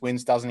Ayrton just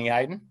wins, doesn't he,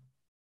 Hayden?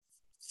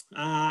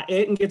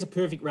 Ayrton gets a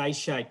perfect race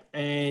shape,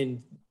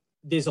 and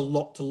there's a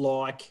lot to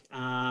like.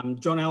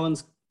 John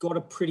Allen's got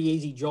a pretty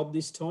easy job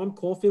this time.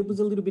 Caulfield was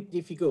a little bit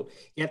difficult.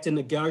 He had to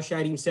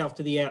negotiate himself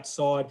to the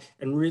outside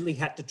and really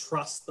had to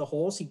trust the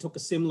horse. He took a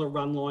similar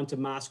run line to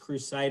Masked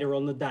Crusader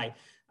on the day.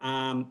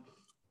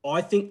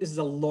 I think this is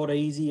a lot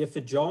easier for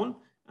John.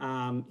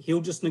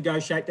 He'll just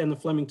negotiate down the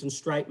Flemington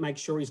Straight, make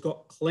sure he's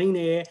got clean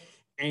air,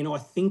 and I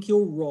think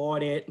he'll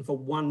ride Ayrton for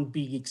one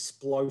big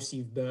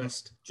explosive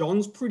burst.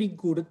 John's pretty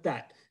good at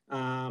that.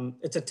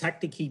 It's a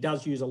tactic he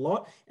does use a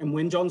lot. And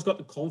when John's got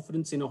the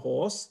confidence in a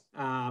horse,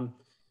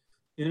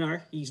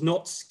 he's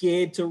not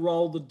scared to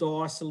roll the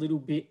dice a little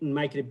bit and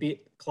make it a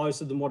bit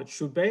closer than what it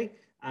should be.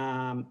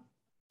 I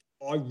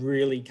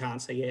really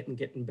can't see Ayrton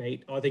getting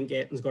beat. I think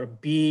Ayrton's got a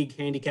big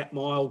handicap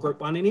mile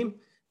Group 1 in him.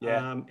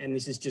 Yeah. And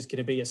this is just going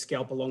to be a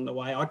scalp along the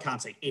way. I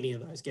can't see any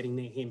of those getting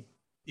near him.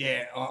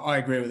 Yeah, I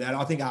agree with that.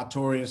 I think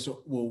Artorius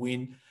will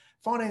win.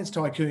 Finance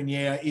Tycoon,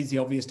 is the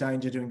obvious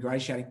danger to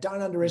Ingratiating.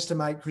 Don't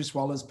underestimate Chris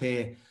Waller's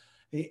pair.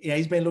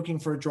 He's been looking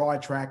for a dry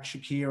track,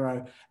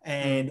 Shakiro,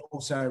 and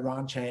also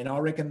Ranchan. I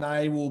reckon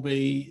they'll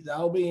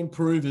be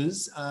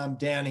improvers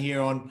down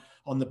here on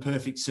the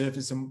perfect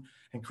surface. And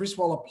Chris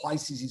Waller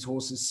places his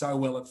horses so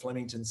well at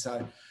Flemington.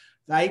 So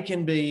they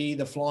can be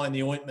the fly in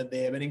the ointment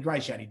there, but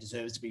Ingratiating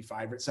deserves to be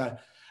favourite. So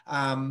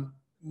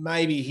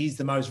maybe he's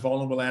the most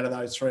vulnerable out of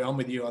those three. I'm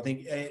with you. I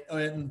think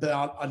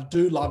I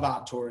do love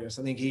Artorius.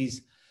 I think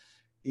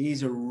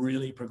he's a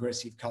really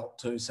progressive colt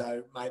too.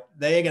 So, mate,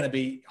 they're going to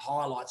be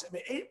highlights. I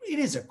mean, it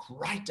is a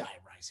great day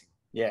of racing.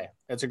 Yeah,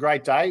 it's a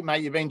great day,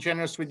 mate. You've been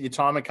generous with your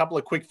time. A couple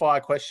of quick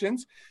fire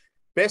questions.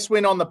 Best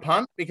win on the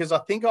punt, because I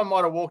think I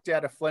might have walked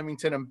out of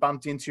Flemington and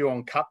bumped into you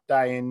on Cup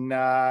Day in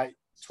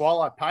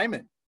Twilight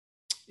Payment.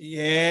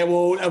 Yeah,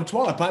 well,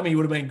 Twilight Payment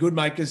would have been good,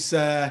 mate, because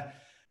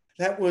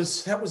that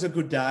was a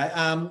good day.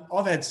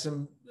 I've had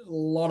a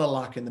lot of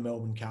luck in the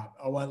Melbourne Cup.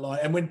 I won't lie.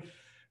 And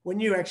when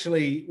you're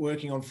actually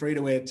working on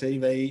free-to-air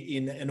TV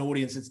in an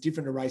audience that's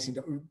different to racing,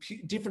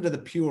 different to the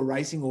pure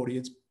racing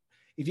audience,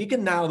 if you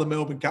can nail the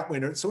Melbourne Cup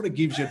winner, it sort of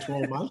gives you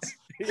 12 months.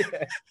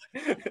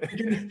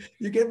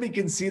 You can be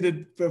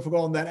considered for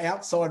on that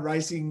outside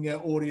racing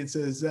audience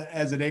as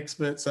an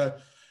expert. So,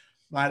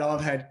 mate,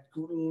 I've had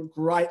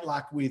great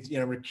luck with,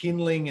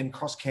 Rekindling and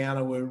Cross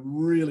Counter were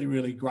really,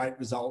 really great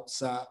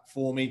results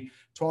for me.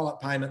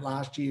 Twilight Payment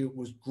last year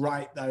was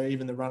great, though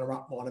even the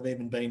runner-up might have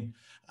even been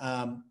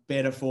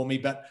better for me.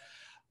 But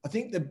I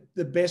think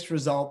the best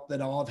result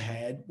that I've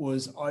had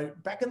was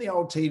back in the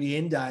old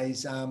TVN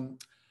days,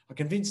 I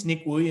convinced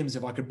Nick Williams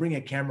if I could bring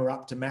a camera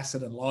up to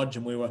Macedon Lodge,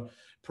 and we were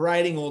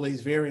parading all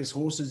these various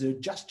horses who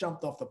just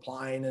jumped off the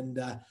plane, and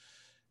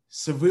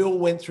Seville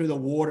went through the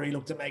water. He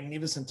looked a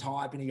magnificent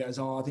type, and he goes,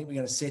 I think we're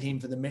going to set him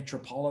for the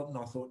Metropolitan.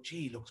 I thought,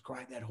 gee, looks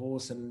great, that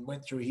horse, and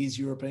went through his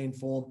European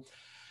form.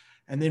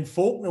 And then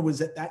Faulkner was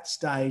at that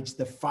stage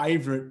the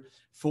favourite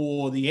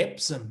for the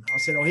Epsom. I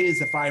said, here's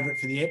the favourite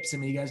for the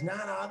Epsom. And he goes, no,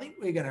 I think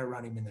we're going to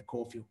run him in the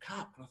Caulfield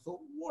Cup. And I thought,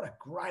 what a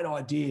great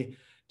idea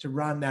to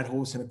run that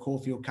horse in a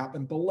Caulfield Cup.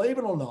 And believe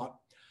it or not,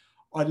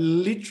 I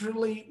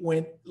literally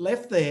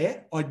left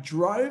there. I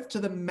drove to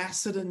the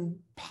Macedon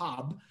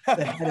pub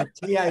that had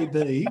a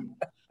TAB,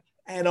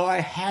 and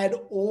I had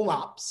all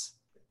ups.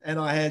 And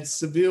I had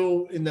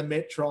Seville in the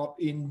Metrop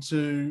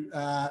into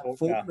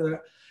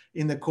Faulkner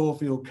in the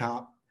Caulfield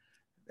Cup.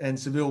 and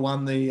Seville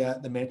won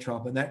the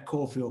Metro. And that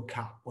Caulfield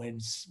Cup,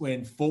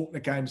 when Faulkner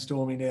came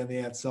storming down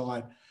the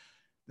outside,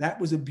 that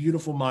was a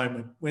beautiful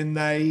moment. When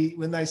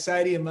they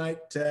say to you, mate,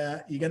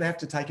 you're going to have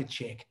to take a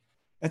check.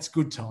 That's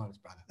good times,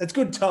 brother. That's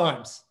good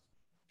times.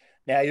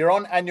 Now you're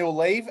on annual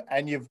leave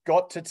and you've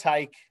got to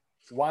take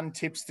one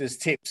tipster's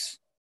tips.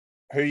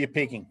 Who are you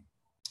picking?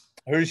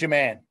 Who's your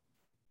man?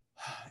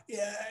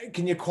 Yeah,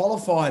 can you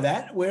qualify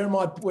that? Where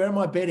am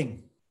I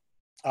betting?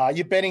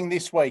 You're betting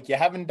this week. You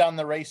haven't done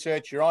the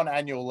research. You're on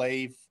annual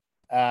leave.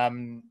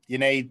 You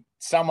need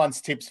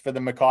someone's tips for the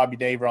Maccabi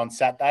Diva on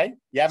Saturday.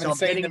 You haven't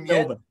seen them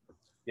yet.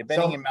 You're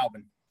betting in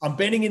Melbourne. I'm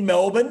betting in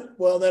Melbourne.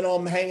 Well, then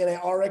I'm hanging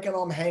out. I reckon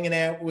I'm hanging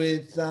out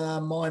with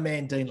my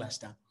man, Dean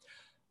Lester.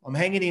 I'm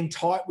hanging in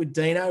tight with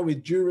Dino,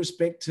 with due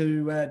respect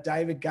to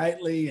David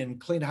Gately and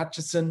Clint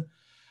Hutchison,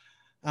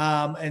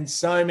 and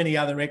so many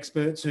other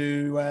experts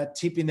who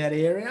tip in that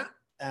area.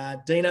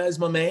 Dino's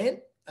my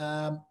man.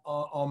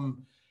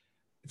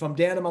 If I'm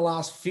down to my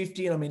last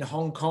 50 and I'm in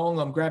Hong Kong,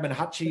 I'm grabbing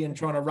Hutchie and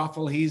trying to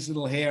ruffle his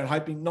little hair and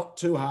hoping not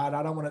too hard.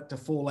 I don't want it to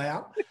fall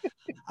out.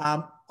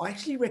 I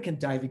actually reckon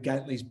David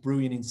Gately's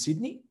brilliant in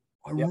Sydney.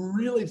 I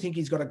really think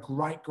he's got a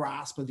great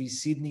grasp of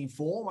his Sydney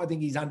form. I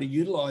think he's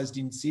underutilised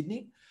in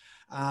Sydney.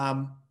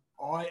 And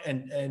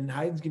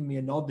Hayden's giving me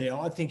a nod there.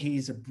 I think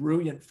he's a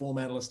brilliant form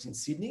analyst in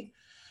Sydney.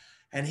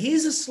 And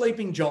here's a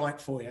sleeping giant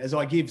for you, as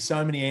I give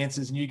so many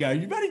answers and you go,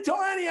 you've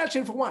only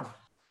answered for one.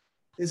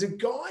 There's a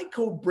guy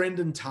called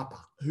Brendan Tupper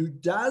who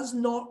does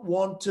not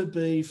want to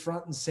be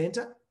front and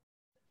centre,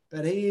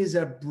 but he is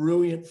a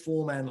brilliant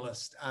form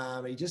analyst.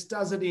 He just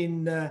does it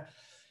in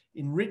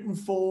written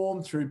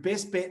form through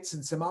Best Bets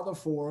and some other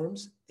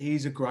forums.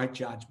 He's a great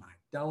judge, mate.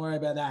 Don't worry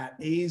about that.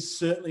 He's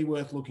certainly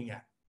worth looking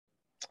at.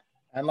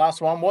 And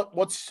last one, what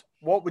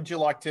would you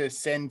like to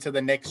send to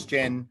the next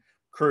gen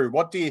crew?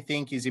 What do you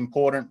think is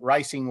important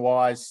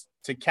racing-wise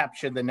to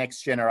capture the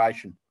next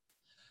generation?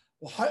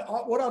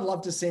 Well, what I'd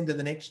love to send to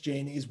the next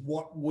gen is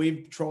what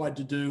we've tried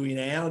to do in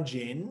our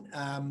gen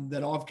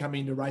that I've come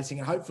into racing.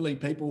 And hopefully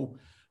people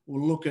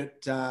will look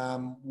at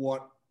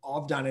what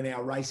I've done in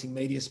our racing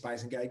media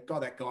space and go,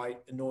 God, that guy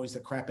annoys the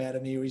crap out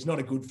of me, or he's not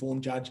a good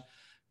form judge,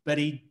 but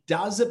he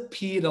does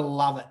appear to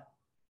love it.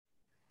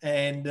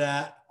 And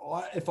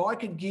if I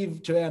could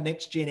give to our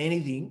next gen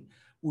anything,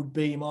 would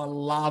be my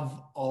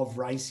love of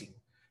racing.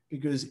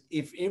 Because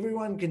if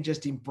everyone can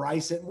just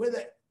embrace it,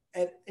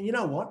 and you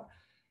know what?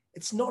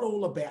 It's not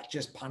all about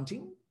just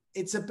punting.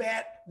 It's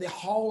about the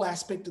whole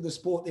aspect of the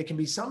sport. There can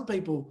be some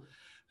people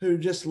who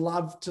just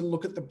love to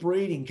look at the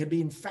breeding, can be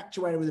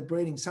infatuated with the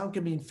breeding. Some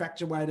can be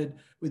infatuated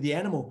with the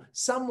animal.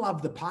 Some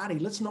love the party.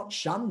 Let's not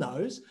shun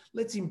those.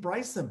 Let's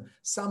embrace them.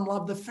 Some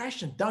love the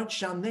fashion. Don't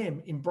shun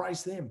them.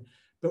 Embrace them.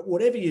 But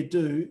whatever you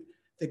do,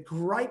 the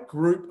great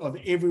group of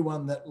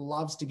everyone that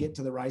loves to get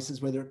to the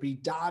races, whether it be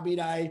Derby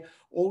Day,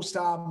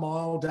 All-Star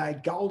Mile Day,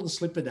 Golden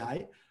Slipper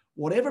Day,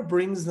 whatever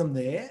brings them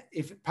there,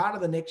 if part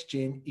of the next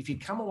gen, if you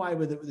come away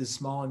with it with a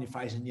smile on your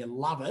face and you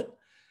love it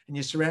and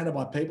you're surrounded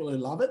by people who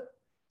love it,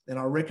 then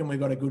I reckon we've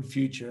got a good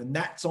future. And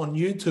that's on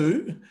you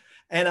two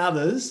and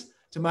others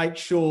to make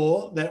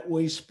sure that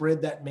we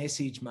spread that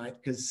message, mate,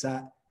 because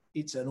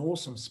it's an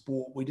awesome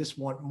sport. We just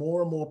want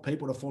more and more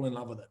people to fall in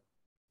love with it.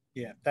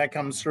 Yeah, that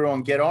comes through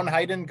on Get On.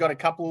 Hayden, got a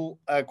couple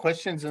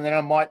questions, and then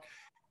I might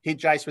hit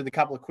Jace with a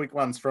couple of quick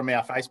ones from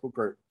our Facebook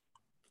group.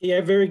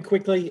 Yeah, very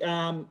quickly.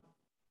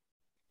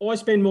 I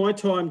spend my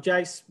time,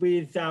 Jace,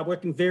 with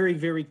working very,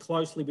 very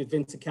closely with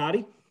Vince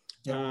Accardi,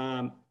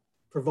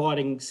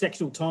 providing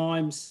sectional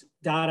times,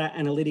 data,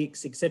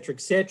 analytics, et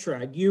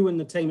cetera, You and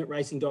the team at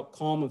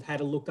racing.com have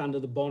had a look under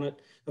the bonnet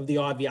of the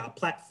IVR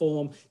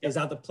platform. There's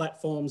other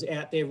platforms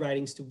out there,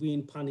 Ratings to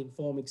Win, Punting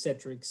Form, et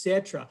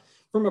cetera.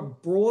 From a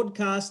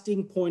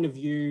broadcasting point of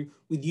view,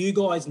 with you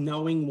guys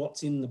knowing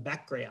what's in the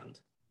background,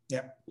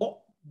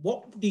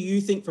 what do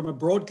you think from a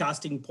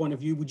broadcasting point of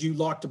view would you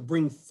like to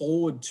bring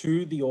forward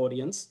to the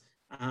audience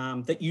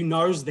that you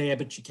know's there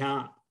but you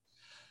can't?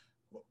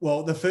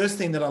 Well, the first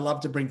thing that I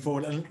love to bring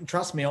forward, and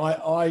trust me,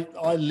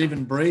 I live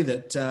and breathe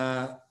it.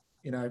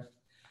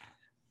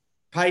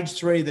 Page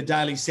 3, the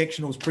daily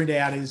sectionals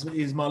printout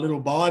is my little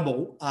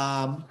Bible,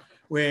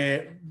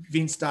 where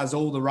Vince does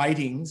all the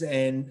ratings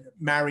and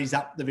marries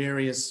up the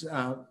various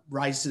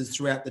races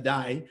throughout the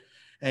day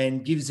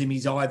and gives him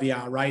his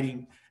IVR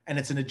rating. And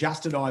it's an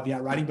adjusted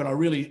IVR rating, but I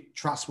really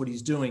trust what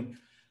he's doing.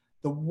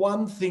 The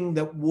one thing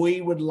that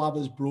we would love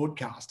as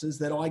broadcasters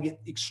that I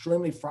get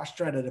extremely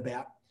frustrated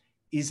about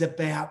is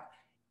about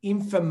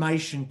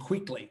information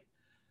quickly.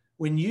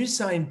 When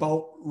Usain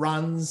Bolt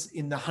runs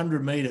in the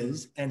 100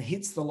 metres and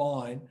hits the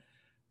line,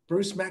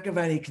 Bruce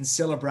McAvaney can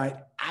celebrate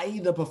A,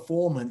 the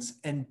performance,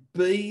 and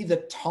B, the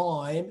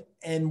time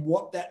and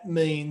what that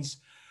means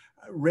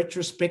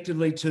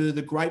retrospectively to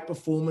the great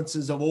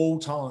performances of all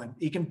time.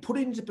 He can put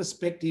it into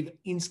perspective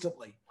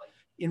instantly.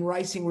 In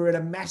racing, we're at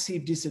a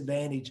massive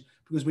disadvantage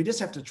because we just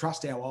have to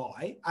trust our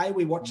eye. A,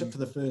 we watch it for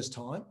the first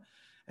time.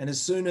 And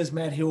as soon as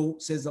Matt Hill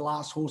says the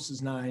last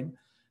horse's name,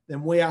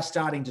 then we are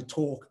starting to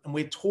talk. And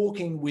we're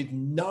talking with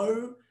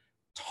no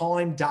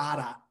time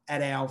data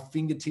at our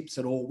fingertips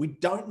at all. We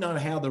don't know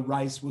how the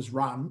race was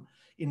run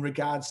in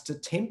regards to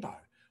tempo.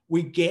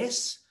 We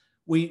guess,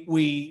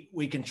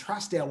 we can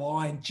trust our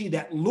eye, and gee,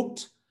 that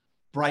looked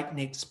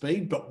breakneck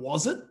speed, but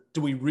was it?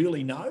 Do we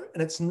really know?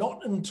 And it's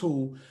not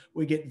until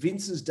we get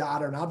Vince's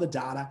data and other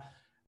data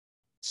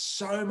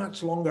so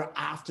much longer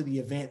after the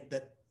event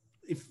that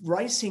if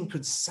racing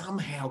could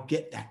somehow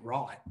get that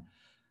right,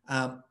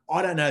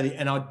 I don't know.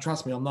 And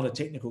trust me, I'm not a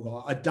technical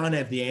guy. I don't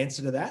have the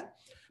answer to that,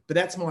 but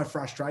that's my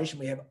frustration.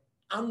 We have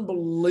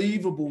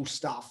unbelievable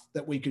stuff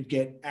that we could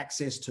get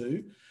access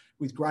to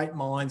with great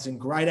minds and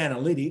great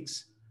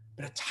analytics,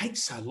 but it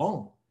takes so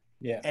long.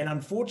 Yeah. And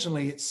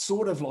unfortunately, it's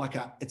sort of like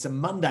it's a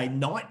Monday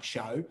night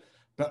show,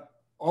 but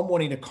I'm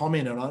wanting to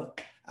comment on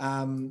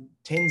it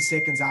 10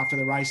 seconds after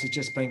the race has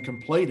just been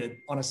completed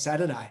on a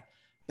Saturday.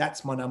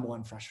 That's my number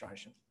one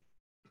frustration.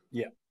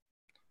 Yeah.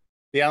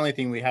 The only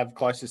thing we have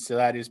closest to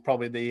that is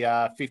probably the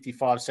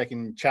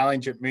 55-second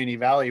challenge at Moonee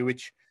Valley,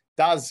 which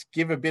does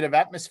give a bit of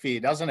atmosphere,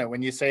 doesn't it?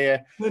 When you see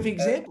a perfect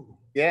example.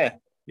 Yeah.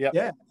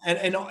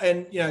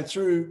 And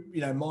through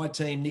my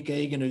team, Nick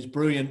Egan, who's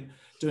brilliant,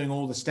 doing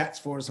all the stats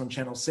for us on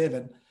Channel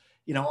 7,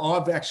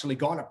 I've actually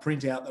got a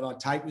printout that I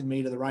take with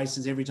me to the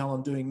races every time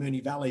I'm doing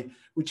Moonee Valley,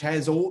 which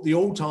has all the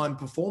all-time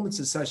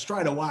performances. So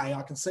straight away,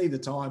 I can see the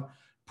time,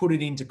 put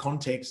it into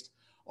context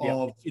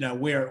of,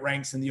 where it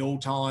ranks in the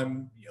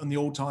all-time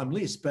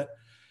list. But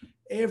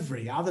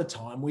every other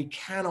time, we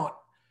cannot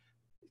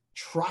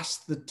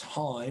trust the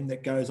time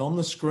that goes on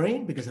the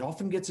screen because it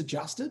often gets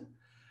adjusted.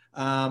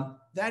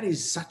 That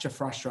is such a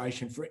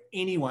frustration for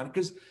anyone,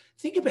 because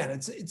think about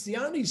it. It's the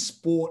only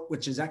sport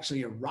which is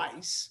actually a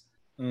race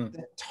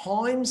that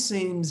time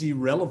seems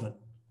irrelevant.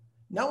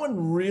 No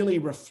one really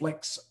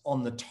reflects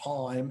on the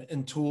time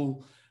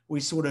until we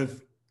sort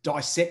of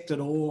dissect it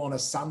all on a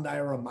Sunday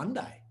or a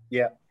Monday.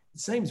 Yeah. It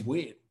seems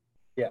weird.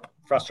 Yeah.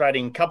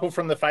 Frustrating. Couple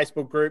from the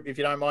Facebook group, if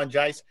you don't mind,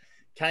 Jace.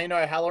 Kane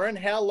O'Halloran,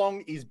 how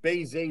long is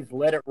BZ's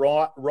Let It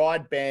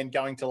Ride ban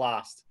going to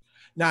last?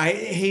 No,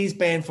 he's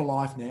banned for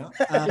life now.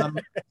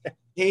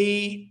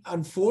 He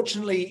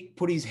unfortunately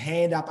put his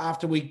hand up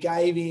after we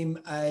gave him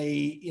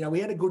we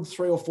had a good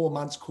 3 or 4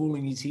 months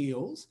cooling his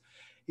heels.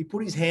 He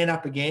put his hand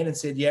up again and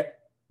said, yep.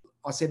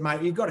 I said,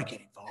 mate, you've got to get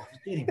involved.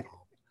 Get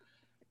involved.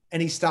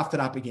 And he stuffed it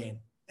up again.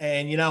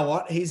 And you know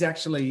what? He's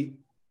actually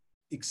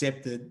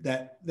accepted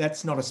that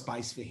that's not a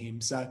space for him.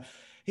 So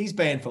he's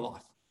banned for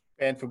life.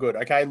 Banned for good.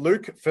 Okay,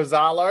 Luke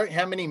Fazzalo,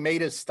 how many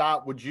meters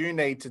start would you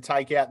need to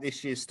take out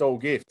this year's stall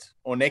gift,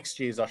 or next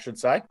year's, I should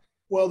say?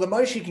 Well, the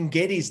most you can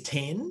get is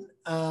 10.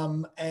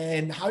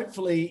 And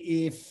hopefully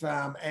if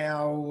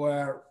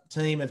our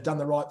team have done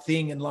the right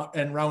thing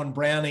and Rowan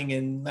Browning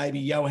and maybe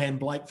Johan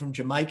Blake from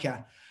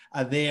Jamaica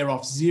are there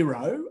off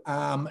 0,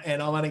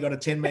 and I've only got a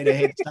 10-metre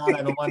head start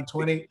over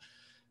 120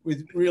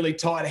 with really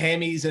tight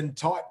hammies and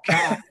tight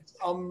calves,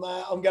 I'm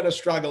going to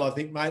struggle, I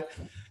think, mate.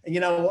 And you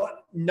know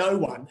what? No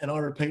one, and I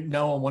repeat,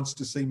 no one wants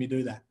to see me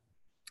do that.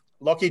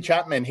 Lockie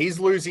Chapman, he's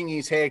losing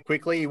his hair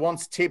quickly. He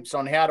wants tips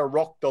on how to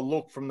rock the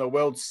look from the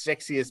world's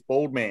sexiest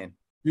bald man.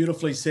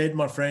 Beautifully said,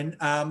 my friend.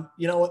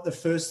 You know what? The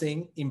first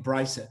thing,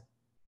 embrace it.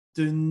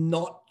 Do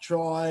not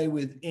try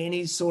with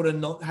any sort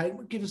of hey,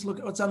 give us a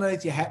look. What's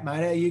underneath your hat, mate?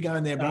 How are you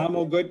going there, bro? I'm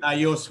all good. No,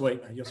 you're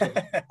sweet, mate. You're sweet.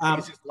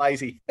 He's just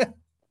lazy.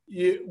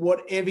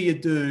 Whatever you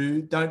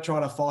do, don't try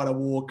to fight a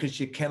war because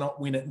you cannot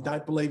win it. And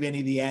don't believe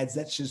any of the ads.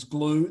 That's just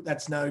glue.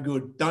 That's no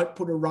good. Don't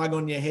put a rug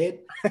on your head.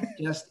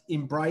 Just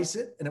embrace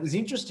it. And it was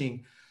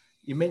interesting.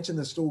 You mentioned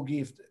the stall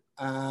gift.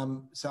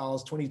 So I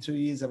was 22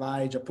 years of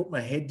age. I put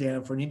my head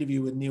down for an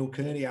interview with Neil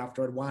Kearney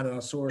after I'd won, and I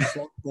saw a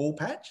slot ball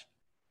patch.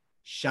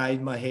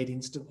 Shaved my head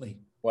instantly.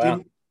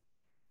 Wow.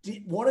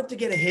 Wanted to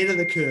get ahead of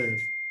the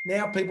curve.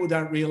 Now people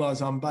don't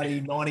realise I'm buddy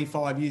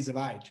 95 years of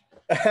age.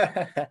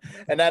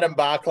 And Adam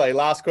Barclay,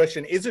 last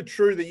question. Is it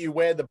true that you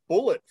wear the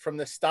bullet from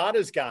the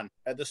starter's gun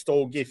at the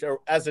stall gift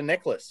as a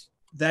necklace?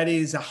 That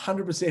is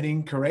 100%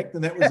 incorrect.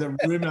 And that was a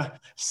rumour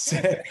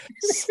set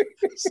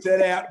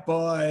out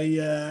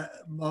by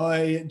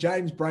my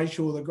James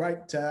Brayshaw, the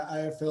great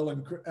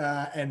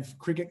AFL and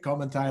cricket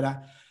commentator,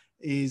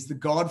 is the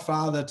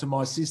godfather to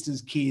my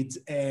sister's kids.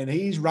 And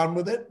he's run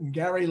with it. And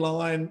Gary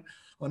Lyon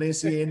on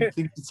SEN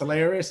thinks it's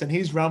hilarious, and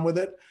he's run with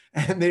it.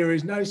 And there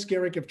is no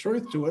skerrick of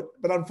truth to it.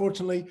 But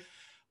unfortunately,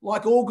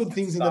 like all good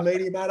things in the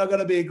media, mate, I've got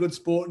to be a good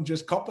sport and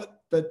just cop it.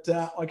 But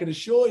I can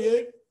assure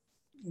you,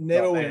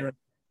 never wear it.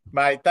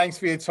 Mate, thanks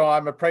for your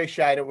time.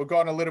 Appreciate it. We've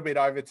gone a little bit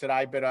over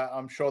today, but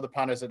I'm sure the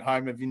punters at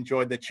home have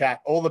enjoyed the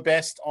chat. All the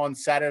best on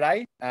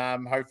Saturday.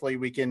 Hopefully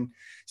we can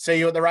see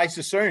you at the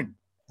races soon.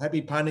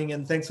 Happy punting,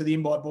 and thanks for the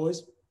invite,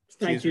 boys.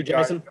 Thank you,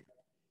 Jason.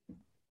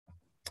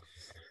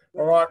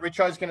 All right,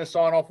 Richo's going to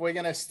sign off. We're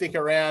going to stick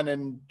around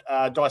and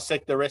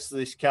dissect the rest of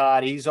this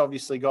card. He's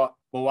obviously got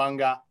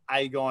Mwanga,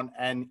 Agon,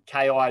 and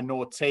KI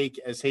Nautique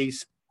as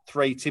he's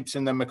 3 tips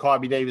in the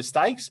Makybe Diva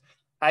Stakes.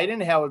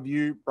 Hayden, how have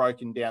you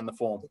broken down the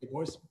form? Hey,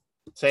 boys.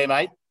 See you,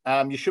 mate.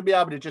 You should be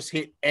able to just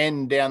hit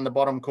N down the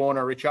bottom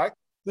corner, Richo.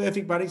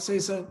 Perfect, buddy. See you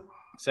soon.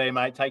 See you,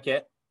 mate. Take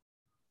care.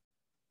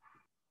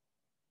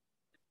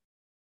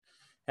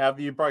 How have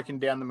you broken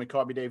down the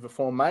Maccabi Diva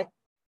form, mate?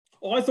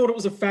 I thought it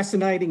was a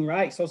fascinating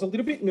race. I was a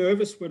little bit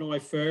nervous when I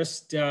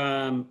first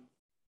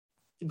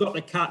got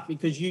the cut,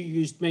 because you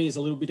used me as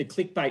a little bit of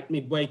clickbait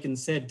midweek and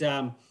said,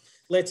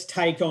 let's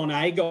take on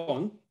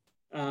Aegon,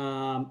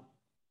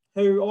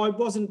 who I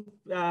wasn't,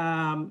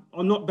 I'm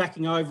not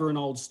backing over an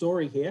old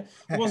story here.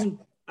 I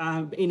wasn't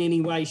in any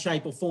way,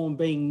 shape or form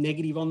being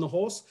negative on the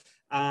horse.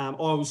 I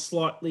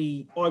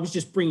was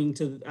just bringing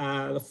to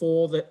the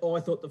fore that I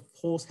thought the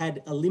horse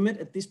had a limit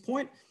at this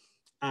point.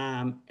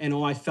 And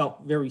I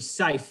felt very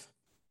safe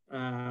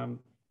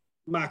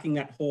marking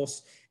that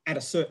horse at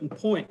a certain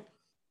point.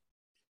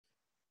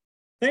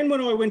 Then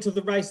when I went to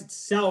the race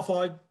itself,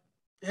 I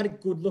had a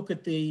good look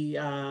at it,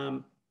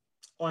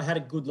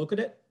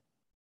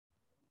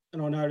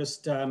 and I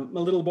noticed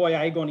my little boy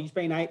Aegon, he's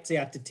been 8s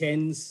out to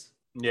 10s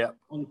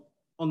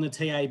on the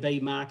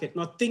TAB market.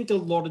 And I think a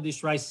lot of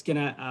this race is going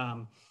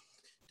to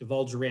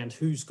divulge around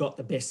who's got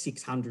the best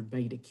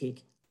 600-metre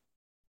kick.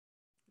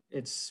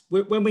 It's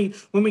when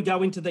we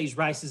go into these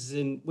races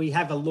and we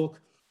have a look,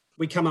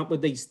 we come up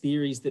with these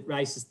theories that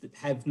races that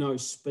have no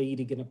speed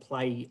are going to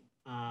play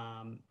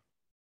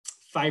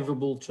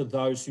favourable to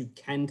those who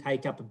can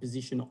take up a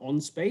position on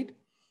speed.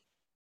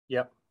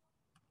 Yep.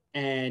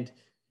 And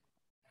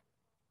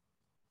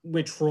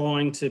we're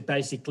trying to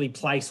basically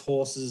place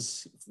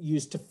horses,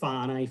 used to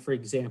Fane, for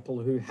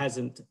example, who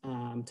hasn't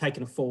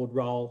taken a forward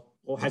role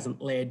or hasn't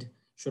led,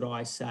 should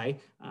I say.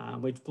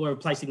 We're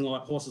placing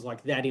horses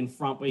like that in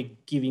front. We're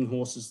giving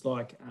horses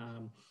like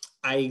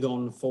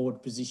Aegon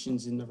forward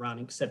positions in the run,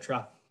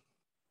 etc.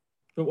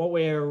 But what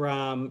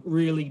we're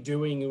really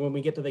doing when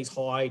we get to these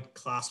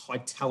high-class,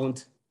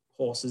 high-talent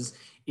horses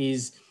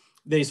is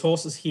these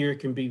horses here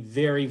can be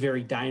very,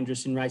 very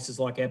dangerous in races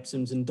like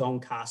Epsoms and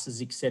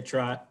Doncasters,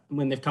 etc.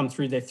 When they've come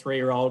through their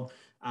 3-year-old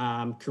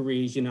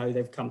careers,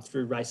 they've come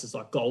through races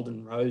like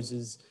Golden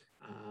Roses,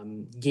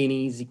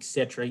 Guineas,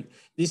 etc.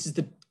 This is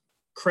the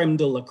creme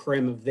de la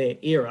creme of their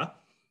era.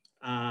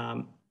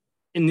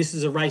 And this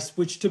is a race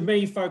which, to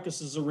me,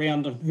 focuses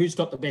around who's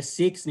got the best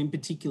 6, and in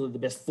particular the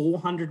best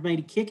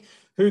 400-metre kick,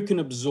 who can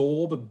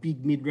absorb a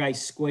big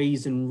mid-race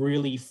squeeze and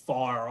really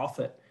fire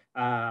off it.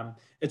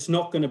 It's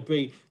not going to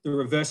be the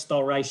reverse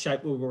style race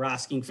shape where we're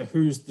asking for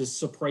who's the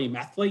supreme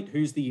athlete,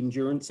 who's the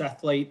endurance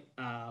athlete.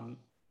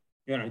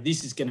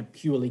 This is going to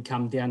purely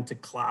come down to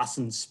class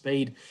and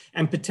speed,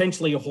 and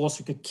potentially a horse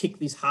who could kick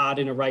this hard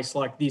in a race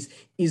like this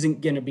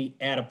isn't going to be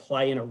out of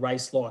play in a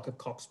race like a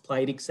Cox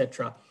Plate,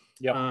 etc.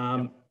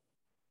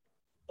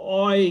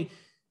 I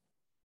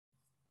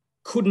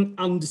couldn't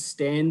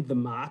understand the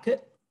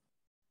market.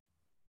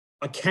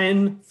 I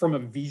can from a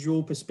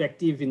visual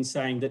perspective in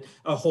saying that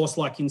a horse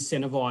like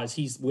Incentivize,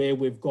 he's where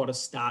we've got to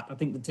start. I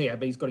think the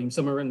TAB's got him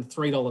somewhere around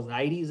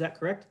 $3.80. Is that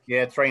correct?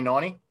 Yeah,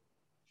 $3.90.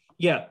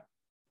 Yeah.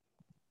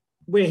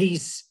 Where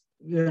he's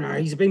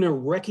been a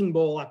wrecking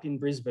ball up in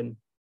Brisbane.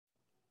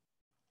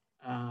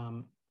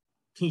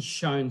 He's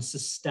shown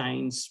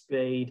sustained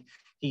speed.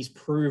 He's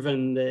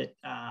proven that,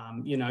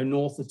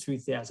 north of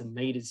 2,000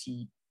 metres,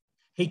 he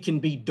can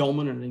be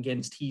dominant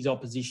against his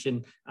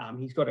opposition.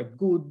 He's got a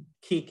good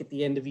kick at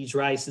the end of his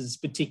races,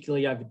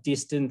 particularly over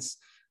distance.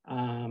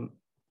 And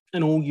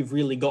all you've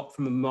really got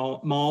from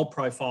a mile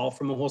profile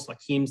from a horse like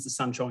him is the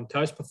Sunshine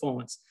Coast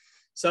performance.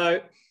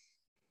 So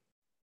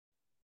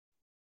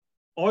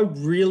I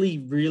really,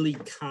 really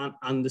can't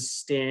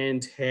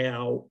understand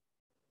how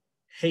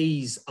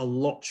he's a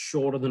lot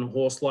shorter than a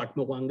horse like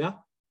Mwanga,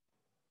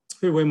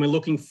 who, when we're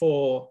looking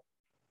for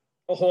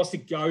a horse to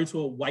go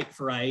to a weight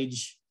for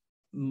age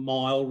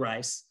mile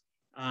race,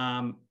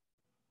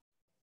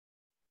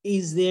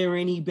 is there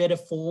any better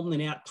form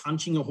than out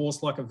punching a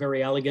horse like a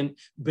Very Elegant,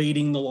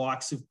 beating the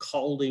likes of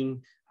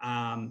Colding,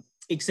 et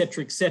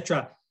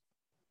cetera,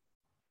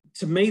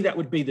 to me, that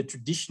would be the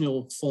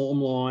traditional form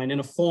line, and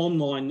a form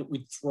line that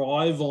would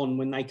thrive on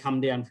when they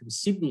come down from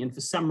Sydney. And for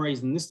some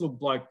reason, this little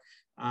bloke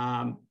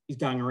is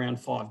going around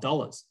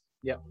 $5.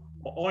 Yeah,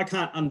 I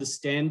can't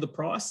understand the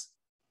price.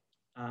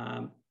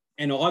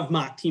 And I've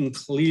marked him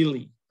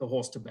clearly the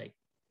horse to beat.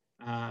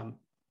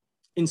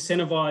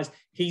 Incentivize,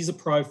 he's a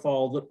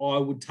profile that I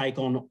would take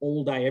on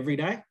all day, every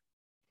day.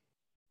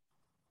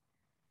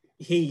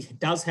 He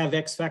does have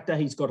X factor.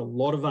 He's got a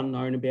lot of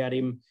unknown about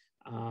him.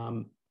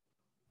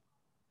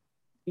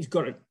 He's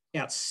got an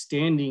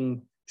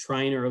outstanding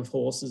trainer of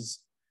horses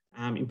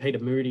in Peter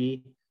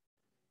Moody.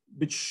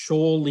 But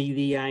surely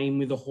the aim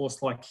with a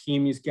horse like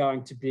him is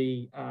going to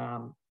be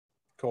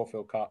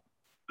Caulfield Cup.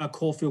 A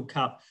Caulfield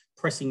Cup,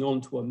 pressing on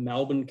to a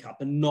Melbourne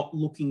Cup, and not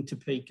looking to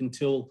peak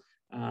until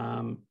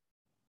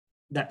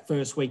that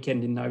first week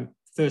in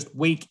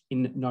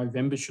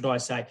November, should I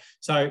say.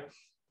 So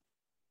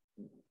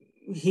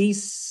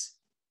he's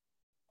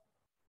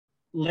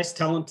less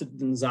talented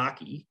than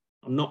Zaki.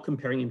 I'm not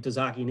comparing him to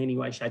Zaki in any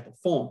way, shape or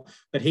form,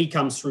 but he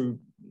comes through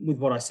with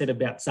what I said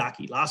about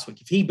Zaki last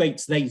week. If he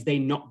beats these, they're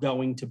not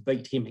going to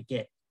beat him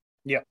again.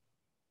 Yeah.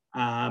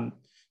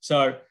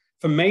 So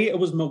for me, it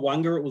was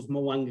Mwanga. It was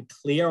Mwanga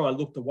clear. I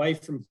looked away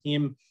from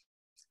him.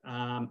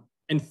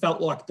 And and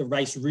felt like the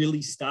race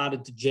really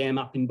started to jam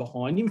up in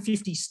behind him.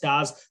 50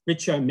 Stars,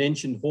 Richo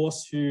mentioned,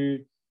 horse who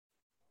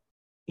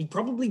he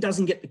probably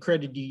doesn't get the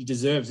credit he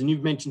deserves. And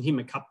you've mentioned him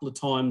a couple of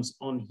times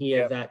on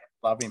here that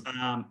love him.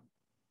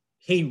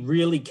 He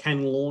really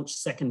can launch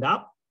second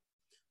up.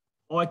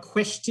 I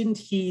questioned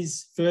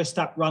his first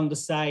up run to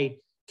say,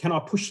 can I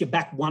push you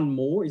back one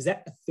more? Is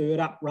that the third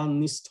up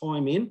run this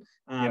time in?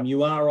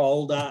 You are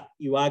older.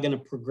 You are going to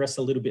progress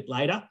a little bit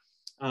later.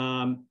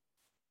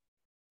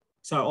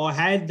 So I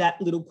had that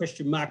little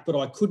question mark, but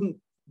I couldn't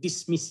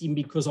dismiss him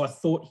because I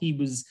thought he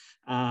was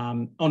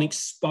on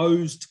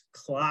exposed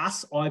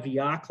class,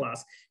 IVR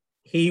class.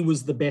 He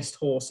was the best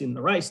horse in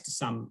the race to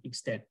some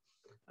extent.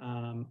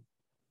 Then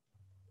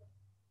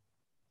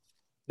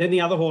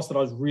the other horse that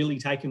I was really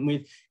taken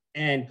with,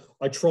 and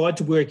I tried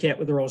to work out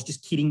whether I was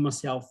just kidding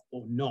myself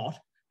or not,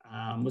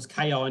 was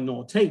KI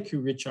Nautique,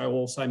 who Richo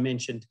also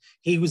mentioned.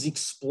 He was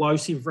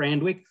explosive,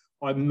 Randwick.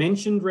 I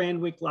mentioned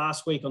Randwick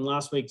last week on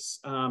last week's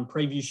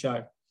preview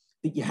show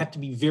that you had to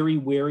be very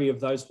wary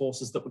of those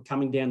horses that were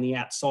coming down the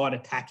outside,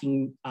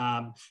 attacking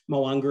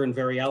Mo'unga and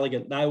Very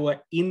Elegant. They were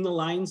in the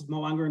lanes,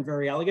 Mo'unga and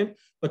Very Elegant,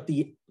 but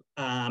the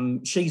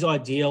She's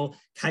Ideal,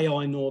 KI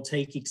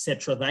Nautique,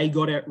 etc. They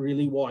got out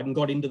really wide and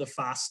got into the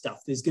fast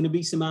stuff. There's going to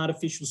be some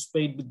artificial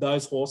speed with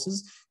those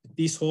horses.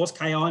 This horse,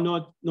 KI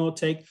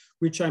Nautique,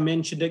 Richo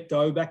mentioned it.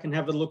 Go back and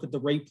have a look at the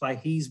replay.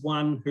 He's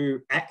one who,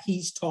 at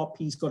his top,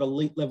 he's got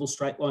elite level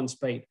straight line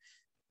speed.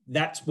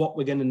 That's what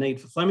we're going to need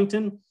for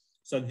Flemington.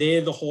 So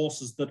they're the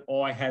horses that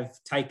I have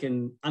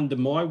taken under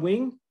my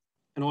wing,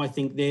 and I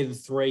think they're the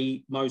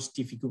three most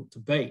difficult to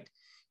beat.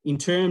 In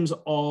terms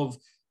of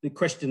the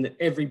question that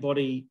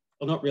everybody,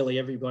 well, not really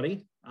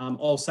everybody,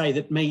 I'll say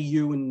that me,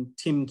 you and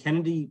Tim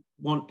Kennedy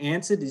want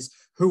answered is,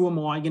 who am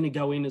I going to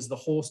go in as the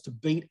horse to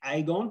beat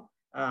Aegon?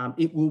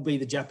 It will be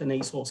the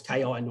Japanese horse,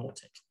 KI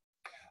Nautique.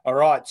 All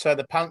right, so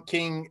the Punk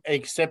King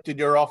accepted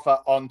your offer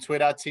on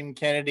Twitter, Tim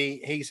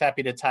Kennedy. He's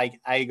happy to take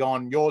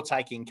Aegon. You're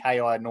taking KI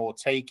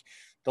Nautique.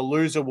 The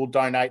loser will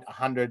donate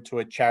 100 to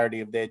a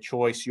charity of their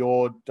choice.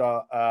 Your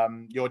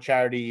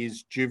charity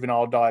is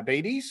Juvenile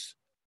Diabetes.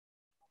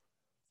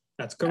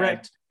 That's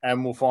correct.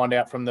 And we'll find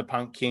out from the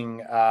Punk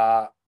King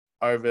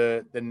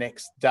over the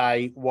next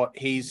day what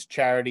his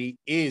charity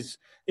is.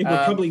 It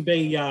would probably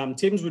be,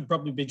 Tim's would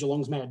probably be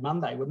Geelong's Mad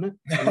Monday, wouldn't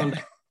it?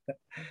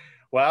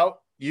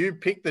 Well, you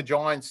picked the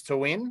Giants to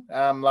win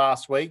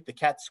last week. The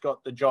Cats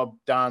got the job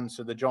done,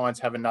 so the Giants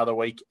have another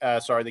week.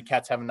 The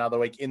Cats have another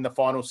week in the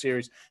final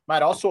series.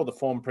 Mate, I saw the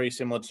form pretty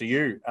similar to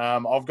you.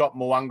 I've got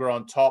Mo'unga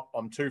on top.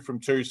 I'm 2 from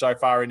 2 so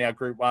far in our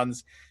Group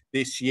 1s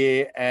this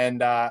year,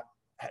 and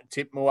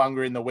tipped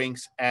Mo'unga in the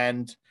Winx.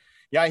 And,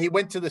 yeah, he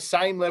went to the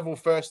same level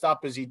first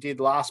up as he did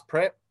last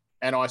prep,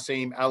 and I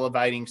see him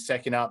elevating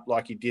second up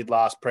like he did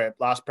last prep.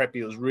 Last prep,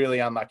 he was really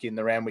unlucky in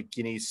the round with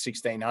Guinea's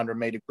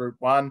 1,600-metre Group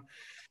 1.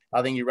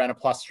 I think he ran a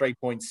plus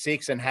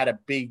 3.6 and had a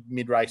big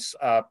mid-race.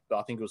 I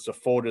think it was the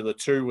 4 to the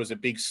 2 was a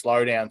big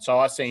slowdown. So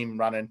I see him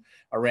running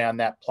around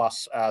that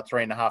plus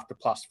 3.5 to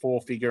plus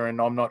 4 figure, and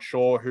I'm not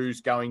sure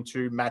who's going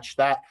to match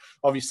that.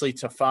 Obviously,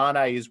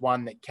 Tafane is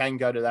one that can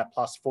go to that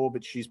plus 4,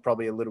 but she's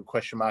probably a little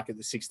question mark at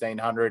the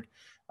 1,600.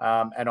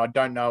 And I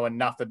don't know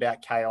enough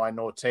about KI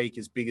Nautique,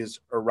 as big as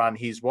a run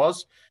his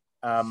was.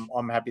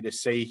 I'm happy to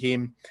see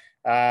him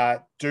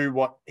do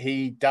what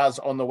he does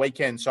on the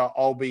weekend. So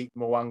I'll beat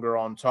Mo'unga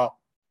on top.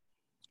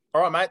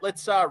 All right, mate,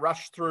 let's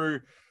rush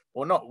through.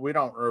 Well, we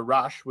don't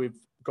rush. We've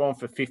gone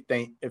for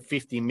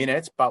 50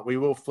 minutes, but we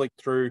will flick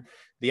through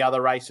the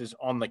other races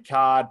on the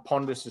card.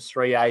 Pondus is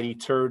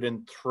 $3.80,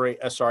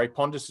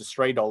 Pondus is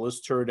 $3,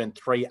 Tooradin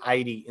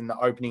 $3.80 in the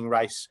opening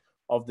race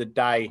of the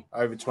day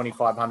over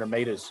 2,500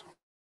 metres.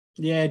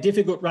 Yeah,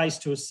 difficult race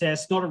to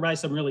assess. Not a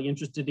race I'm really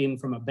interested in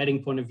from a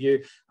betting point of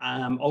view.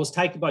 I was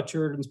taken by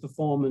Tooradin's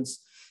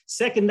performance.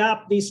 Second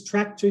up, this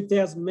track,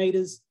 2,000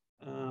 metres.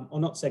 Or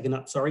not second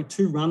up, sorry,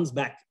 2 runs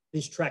back.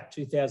 This track,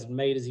 2,000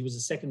 metres. He was the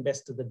second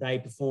best of the day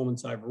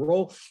performance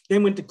overall.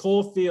 Then went to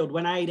Caulfield,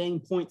 went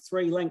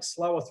 18.3 lengths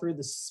slower through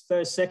the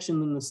first section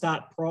than the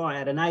start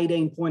prior, at an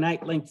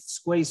 18.8 length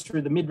squeeze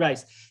through the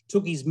mid-race.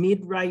 Took his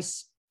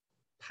mid-race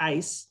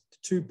pace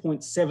to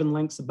 2.7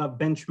 lengths above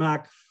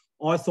benchmark.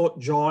 I thought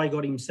Jai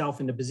got himself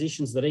into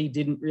positions that he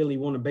didn't really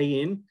want to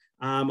be in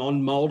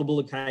on multiple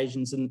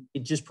occasions, and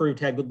it just proved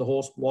how good the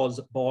horse was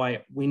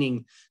by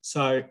winning.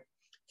 So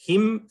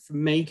him, for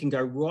me, can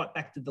go right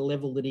back to the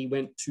level that he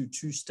went to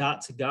 2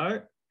 starts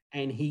ago,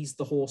 and he's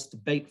the horse to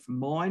beat for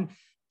mine.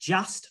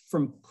 Just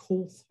from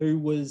Coulth, who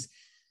was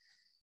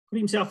put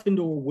himself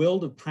into a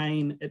world of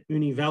pain at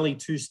Moonee Valley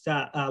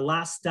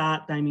last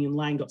start. Damien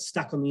Lane got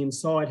stuck on the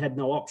inside, had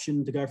no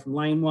option to go from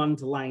lane 1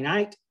 to lane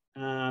 8.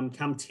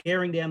 Come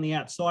tearing down the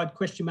outside.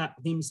 Question mark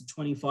with him is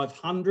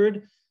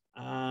 2,500,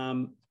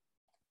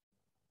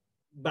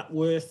 but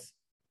worth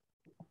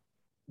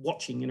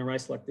watching in a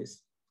race like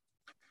this.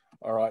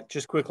 All right,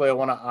 just quickly, I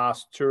want to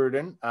ask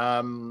Tooradin.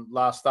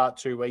 Last start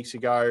 2 weeks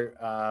ago,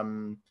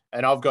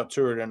 and I've got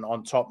Tooradin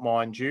on top,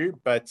 mind you,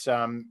 but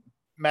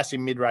massive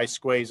mid-race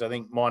squeeze, I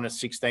think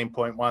minus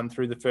 16.1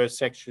 through the first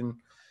section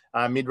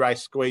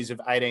Mid-race squeeze of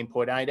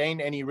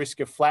 18.18. Any risk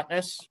of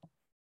flatness?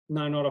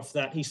 No, not off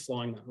that. He's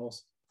flying that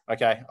horse.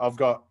 Okay, I've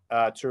got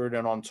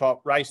Turidin on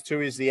top. Race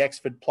 2 is the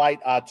Exford Plate,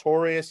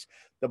 Artorius.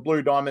 The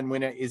Blue Diamond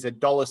winner is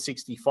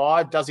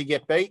 $1.65. Does he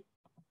get beat?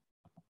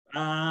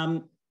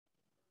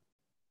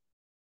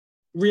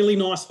 Really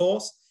nice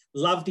horse.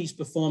 Loved his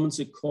performance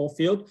at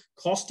Caulfield.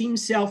 Cost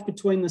himself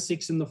between the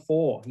 6 and the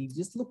 4. He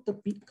just looked a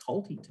bit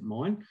colty to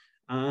mine.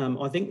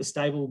 I think the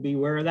stable will be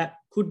aware of that.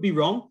 Could be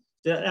wrong.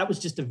 That was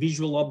just a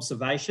visual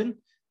observation.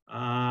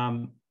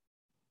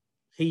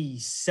 He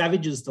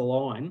savages the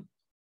line.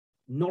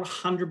 Not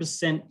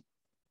 100%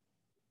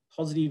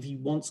 positive he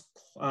wants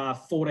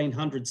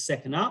 1,400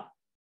 second up,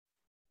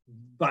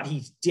 but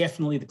he's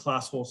definitely the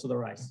class horse of the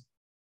race.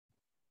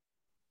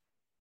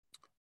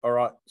 All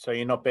right, so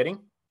you're not betting?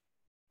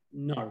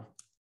 No.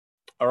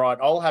 All right,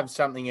 I'll have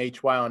something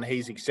each way on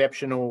He's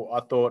Exceptional.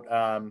 I thought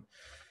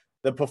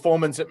the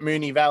performance at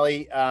Moonee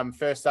Valley,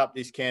 first up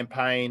this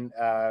campaign,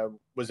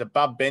 was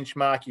above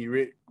benchmark.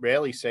 You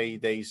rarely see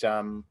these,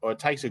 or it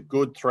takes a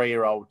good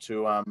 3-year-old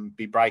to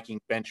be breaking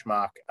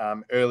benchmark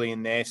early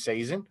in their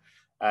season.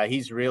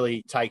 He's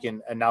really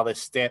taken another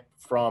step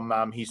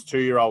from his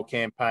 2-year-old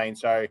campaign.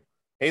 So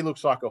he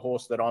looks like a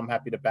horse that I'm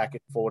happy to back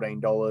at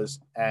 $14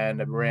 and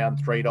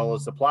around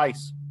 $3 a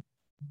place.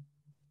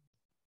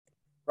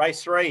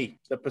 Race 3,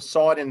 the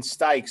Poseidon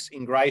Stakes,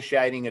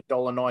 ingratiating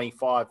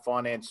 $1.95.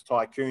 Finance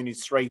Tycoon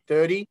is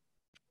 $3.30.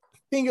 I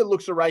think it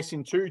looks a race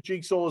in 2.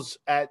 Jigsaw's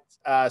at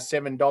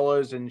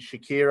 $7 and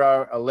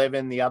Shakiro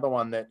 $11. The other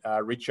one that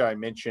Richo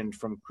mentioned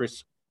from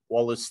Chris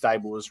Waller's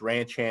stable was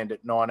Ranch Hand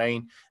at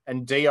 $19.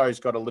 And Dio's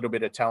got a little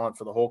bit of talent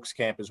for the Hawks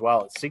camp as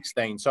well at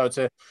 $16. So it's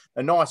a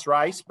nice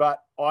race,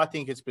 but I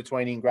think it's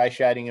between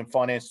Ingratiating and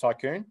Finance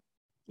Tycoon.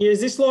 Yeah,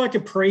 is this like a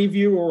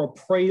preview or a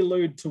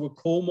prelude to a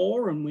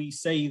Coolmore, and we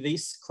see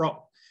this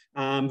crop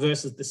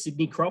versus the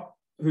Sydney crop,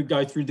 who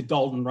go through the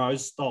Golden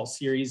Rose style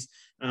series,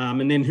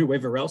 and then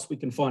whoever else we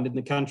can find in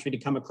the country to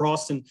come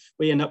across, and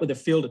we end up with a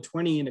field of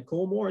 20 in a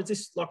Coolmore? Is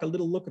this like a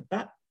little look at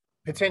that?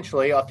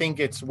 Potentially. I think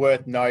it's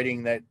worth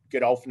noting that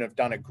Godolphin have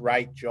done a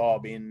great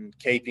job in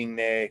keeping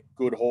their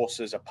good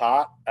horses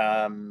apart.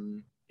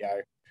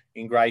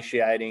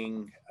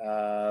 Ingratiating,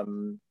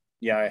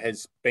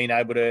 has been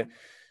able to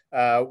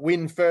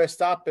win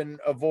first up and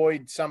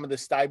avoid some of the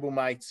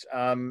stablemates,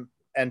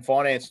 and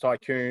Finance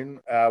Tycoon,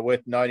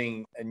 worth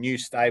noting, a new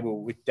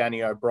stable with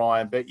Danny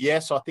O'Brien. But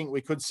yes, I think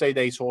we could see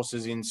these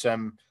horses in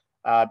some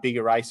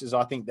bigger races.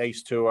 I think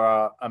these two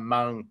are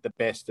among the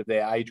best of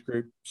their age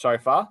group so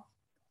far.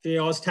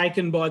 Yeah, I was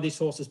taken by this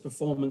horse's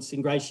performance,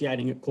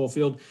 Ingratiating at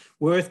Caulfield.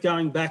 Worth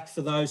going back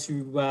for those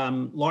who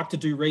like to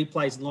do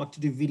replays and like to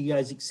do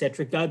videos,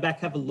 etc. Go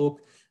back, have a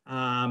look.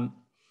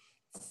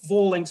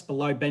 4 lengths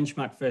below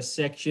benchmark first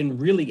section,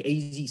 really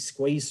easy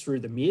squeeze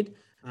through the mid.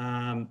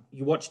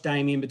 You watch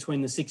Damien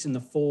between the 6 and the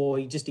 4,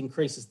 he just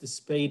increases the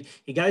speed.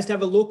 He goes to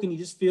have a look and he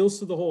just feels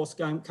for the horse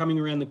coming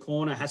around the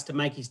corner, has to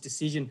make his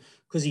decision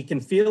because he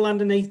can feel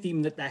underneath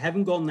him that they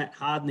haven't gone that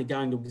hard and they're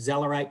going to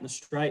accelerate in the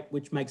straight,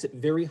 which makes it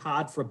very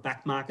hard for a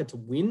back marker to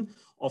win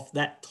off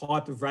that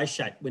type of race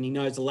shape when he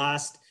knows the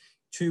last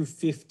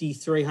 250,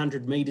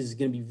 300 metres is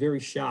going to be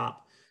very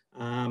sharp.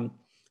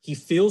 He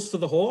feels for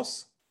the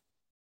horse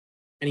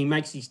and he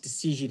makes his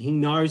decision. He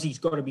knows he's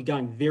got to be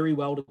going very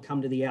well to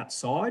come to the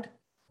outside.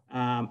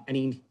 And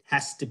he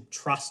has to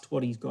trust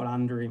what he's got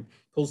under him.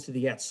 Pulls to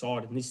the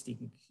outside, and this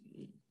thing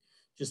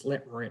just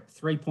let rip.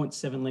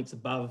 3.7 lengths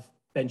above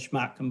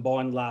benchmark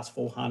combined last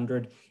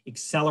 400,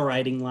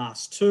 accelerating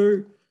last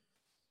 2.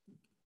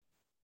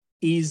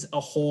 Is a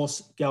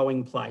horse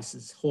going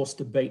places. Horse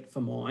to beat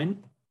for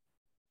mine.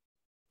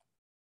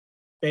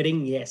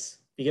 Betting, yes.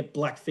 If you get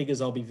black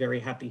figures, I'll be very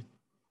happy.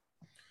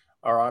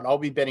 All right, I'll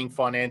be betting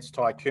Finance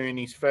Tycoon.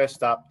 He's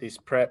first up this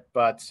prep,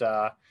 but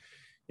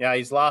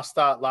his last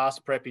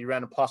prep, he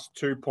ran a plus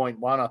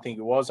 2.1, I think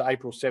it was,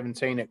 April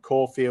 17 at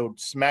Caulfield,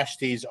 smashed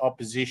his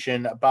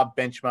opposition above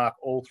benchmark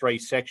all 3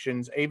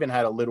 sections, even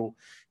had a little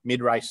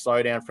mid-race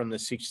slowdown from the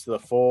 6 to the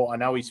 4. I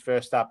know he's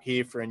first up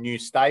here for a new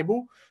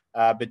stable,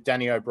 but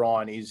Danny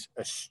O'Brien is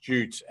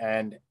astute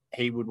and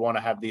he would want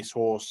to have this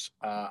horse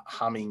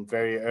humming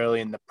very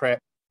early in the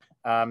prep.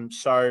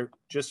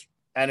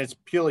 And it's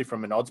purely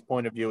from an odds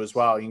point of view as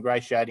well.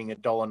 Ingratiating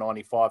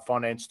 $1.95,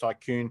 Finance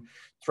Tycoon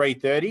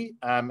 $3.30,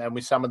 and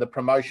with some of the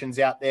promotions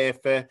out there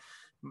for,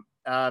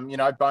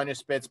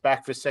 bonus bets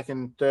back for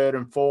 2nd, 3rd,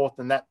 and 4th,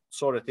 and that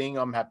sort of thing,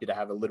 I'm happy to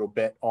have a little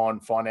bet on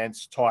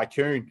Finance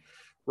Tycoon.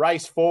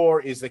 Race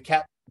 4 is the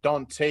Cap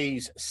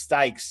Dontees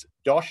Stakes.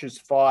 Dosh is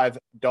 $5,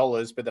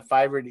 but the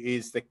favourite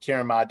is the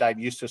Kiramar Dave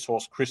Eustace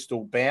horse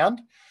Crystal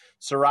Bound.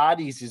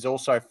 Serrati's is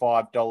also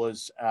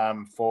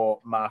 $5 for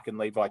Mark and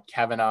Levi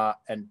Kavanagh,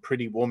 and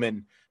Pretty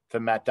Woman for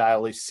Matt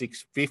Dale is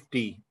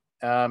 $6.50.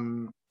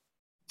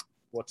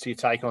 What's your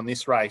take on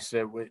this race?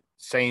 We're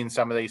seeing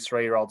some of these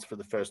 3-year-olds for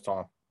the first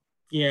time.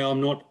 Yeah, I'm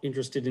not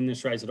interested in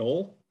this race at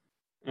all.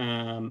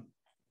 I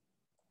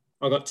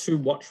got 2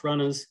 watch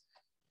runners,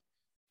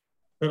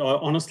 but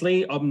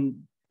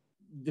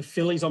the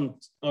fillies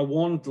I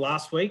warned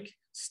last week,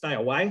 stay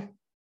away.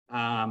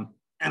 And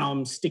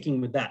I'm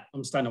sticking with that.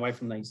 I'm staying away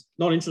from these.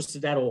 Not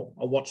interested at all.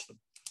 I'll watch them.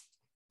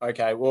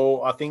 Okay,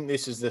 well, I think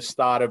this is the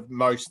start of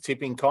most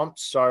tipping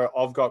comps. So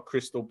I've got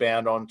Crystal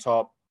Bound on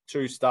top.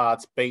 2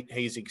 starts, beat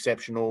He's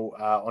Exceptional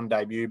on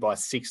debut by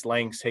 6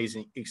 lengths. He's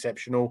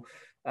Exceptional.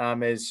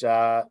 Has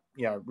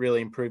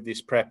really improved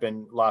this prep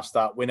and last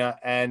start winner,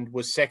 and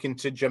was second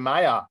to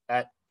Jamea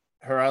at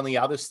her only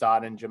other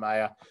start, and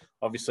Jamea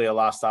obviously a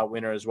last start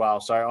winner as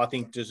well. So I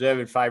think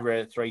deserved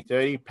favourite at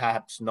 330,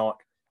 perhaps not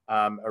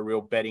a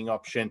real betting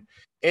option.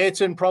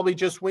 Ayrton probably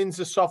just wins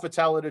the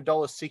Sofitel at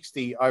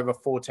 $1.60 over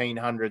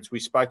 1400s. We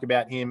spoke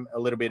about him a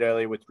little bit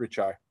earlier with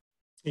Richo.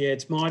 Yeah,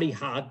 it's mighty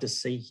hard to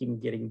see him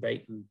getting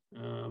beaten.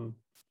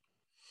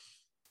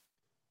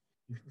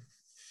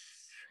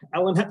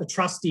 Allen had to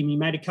trust him. He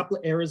made a couple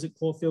of errors at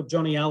Caulfield.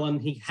 Johnny Allen,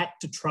 he had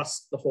to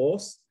trust the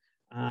horse.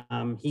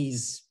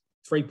 His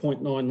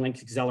 3.9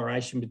 length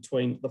acceleration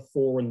between the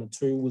 4 and the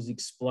 2 was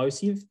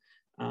explosive.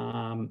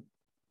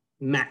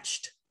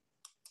 Matched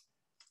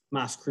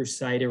Masked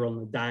Crusader on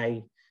the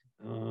day.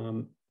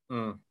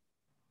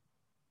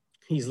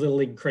 His little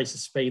increase of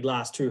speed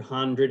last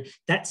 200.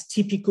 That's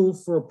typical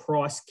for a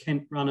Price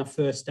Kent runner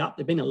first up.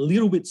 They've been a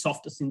little bit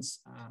softer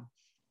since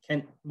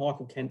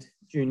Michael Kent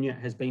Jr.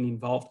 has been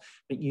involved,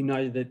 but you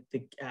know that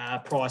the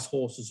Price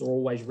horses are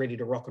always ready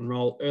to rock and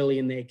roll early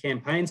in their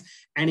campaigns,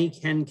 and he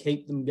can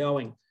keep them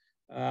going.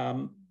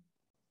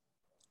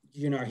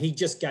 He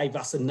just gave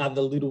us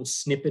another little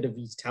snippet of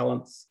his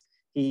talents.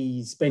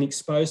 He's been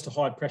exposed to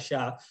high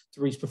pressure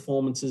through his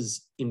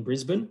performances in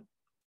Brisbane.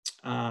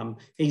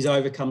 He's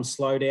overcome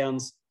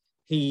slowdowns.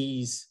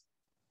 He's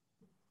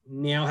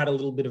now had a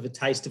little bit of a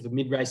taste of a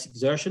mid-race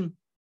exertion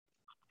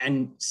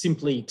and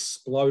simply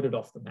exploded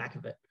off the back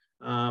of it.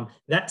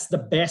 That's the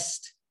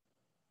best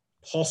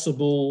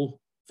possible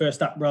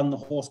first up run the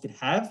horse could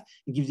have.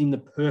 It gives him the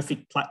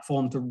perfect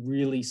platform to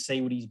really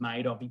see what he's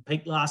made of. He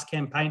peaked last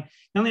campaign.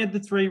 He only had the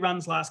 3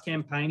 runs last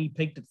campaign. He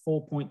peaked at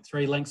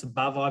 4.3 lengths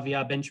above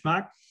IVR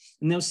benchmark.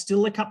 And there was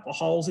still a couple of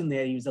holes in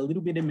there. He was a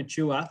little bit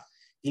immature.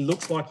 He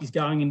looks like he's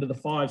going into the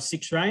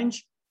 5-6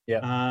 range.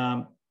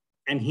 Yeah.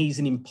 And he's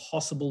an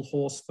impossible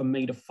horse for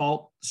me to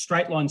fault. The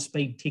straight line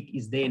speed tick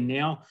is there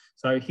now,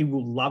 so he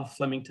will love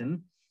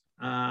Flemington.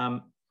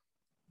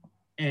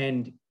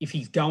 And if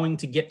he's going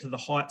to get to the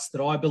heights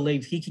that I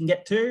believe he can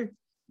get to,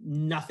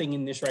 nothing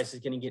in this race is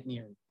going to get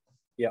near him.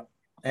 Yeah.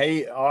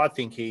 I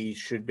think he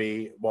should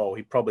be, well,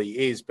 he probably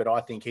is, but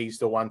I think he's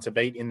the one to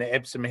beat in the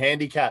Epsom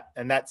handicap,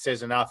 and that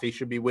says enough. He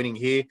should be winning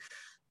here.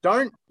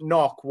 Don't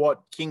knock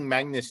what King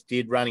Magnus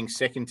did running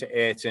second to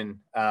Ayrton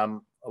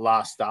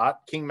last start.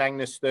 King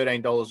Magnus,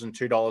 $13 and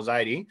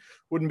 $2.80.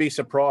 Wouldn't be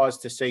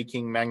surprised to see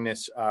King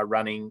Magnus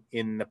running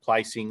in the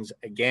placings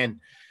again.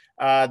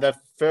 The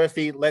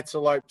Furphy Let's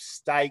Elope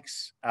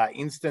Stakes,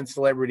 Instant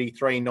Celebrity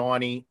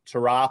 $3.90,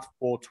 Tarath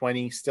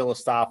 $4.20, Still a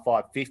Star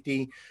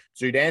 $5.50,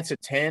 Zoodancer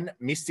 $10,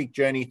 Mystic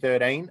Journey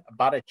 $13,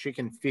 Butter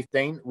Chicken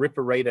 $15,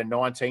 Ripperita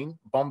 $19,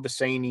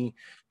 Bombacini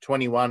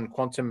 $21,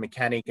 Quantum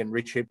Mechanic and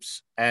Rich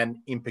Hips and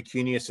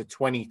Impecunious at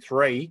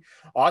 $23.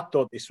 I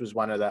thought this was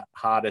one of the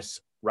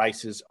hardest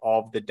races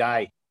of the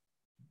day.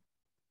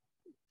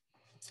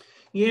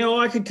 Yeah,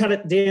 I could cut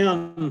it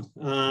down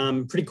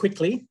pretty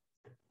quickly.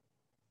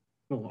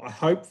 Well,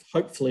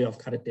 hopefully I've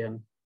cut it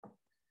down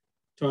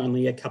to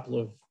only a couple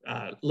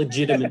of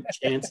legitimate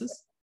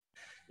chances.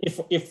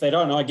 If they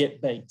don't, I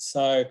get beat.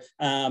 So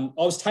I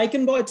was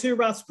taken by Two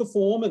Rough's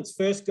performance.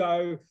 First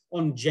go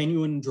on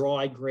genuine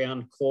dry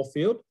ground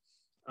Caulfield.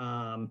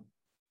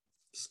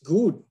 It's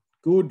good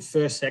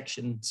first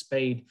section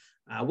speed.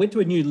 Went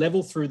to a new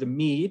level through the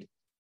mid.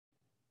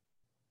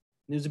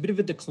 There was a bit of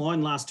a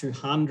decline last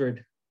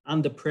 200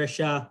 under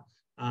pressure.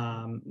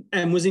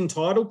 And was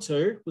entitled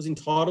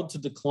to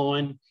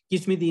decline.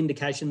 Gives me the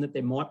indication that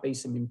there might be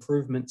some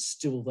improvements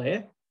still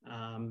there.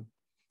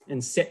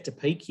 And set to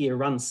peak here,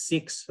 run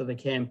 6 for the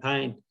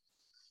campaign.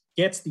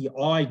 Gets the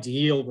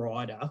ideal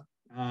rider.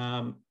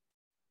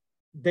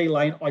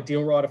 D-Lane,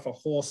 ideal rider for a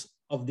horse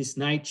of this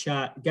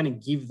nature, going to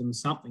give them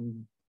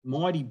something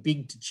mighty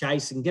big to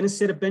chase and going to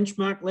set a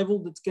benchmark level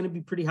that's going to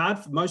be pretty hard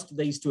for most of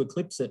these to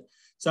eclipse it.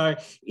 So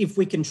if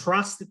we can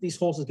trust that this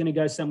horse is going to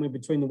go somewhere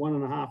between the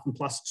 1.5 and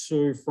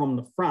 +2 from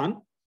the front,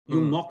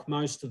 you'll knock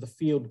most of the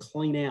field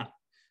clean out.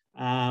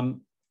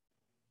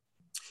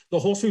 The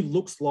horse who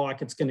looks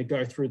like it's going to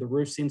go through the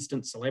roof's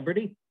Instant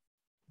Celebrity,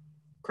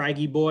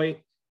 Craigie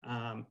Boy,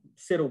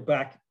 settled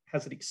back,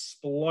 has an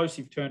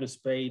explosive turn of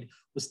speed,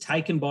 was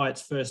taken by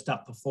its first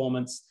up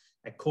performance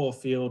at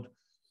Caulfield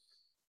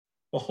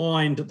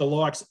behind the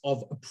likes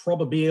of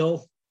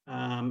Probabile.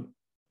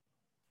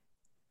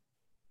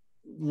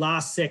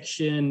 Last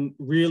section,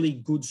 really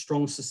good,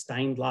 strong,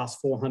 sustained last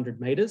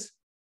 400 metres,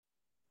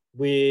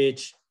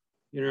 which,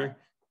 this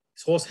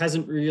horse has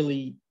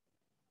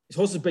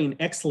been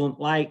excellent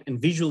late,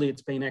 and visually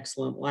it's been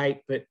excellent late,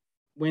 but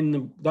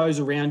when those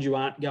around you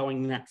aren't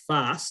going that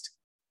fast,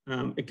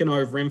 it can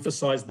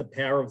overemphasize the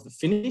power of the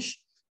finish.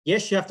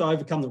 Yes, you have to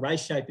overcome the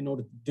race shape in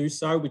order to do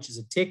so, which is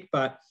a tick,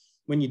 but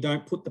when you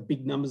don't put the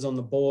big numbers on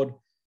the board,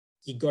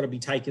 you've got to be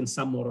taken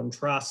somewhat on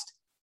trust.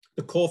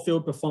 The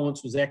Caulfield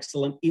performance was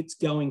excellent. It's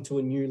going to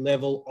a new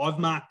level. I've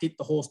marked it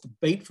the horse to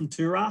beat from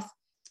Turath.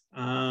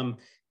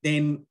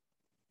 Then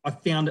I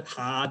found it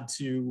hard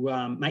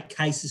to make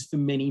cases for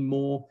many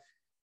more.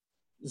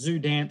 Zoo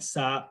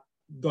Dancer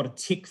got a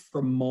tick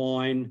from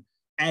mine,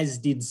 as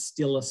did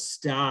Still a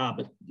Star,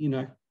 but, you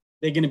know,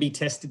 they're going to be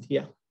tested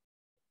here.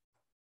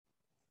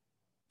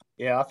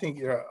 Yeah, I think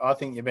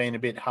you're being a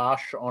bit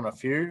harsh on a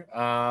few.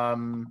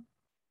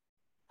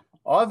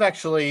 I've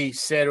actually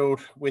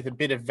settled with a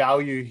bit of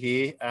value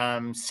here.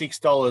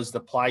 $6 the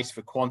place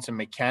for Quantum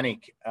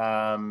Mechanic.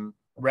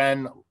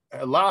 Ran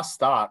last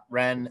start,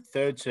 ran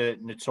third to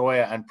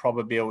Natoya and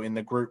Probabile in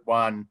the Group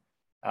 1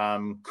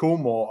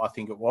 Coolmore, I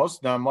think it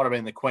was. No, it might have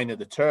been the Queen of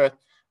the Turf.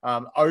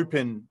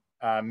 Open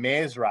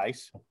mares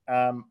race.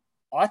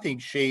 I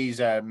think she's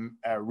a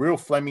real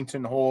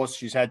Flemington horse.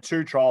 She's had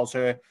 2 trials.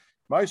 Her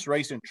most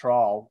recent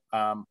trial,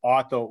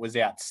 I thought was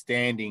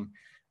outstanding.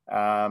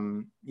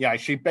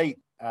 She beat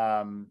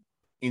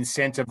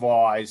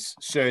Incentivize,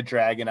 Sir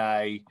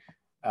Dragonet.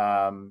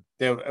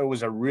 It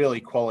was a really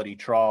quality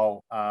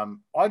trial.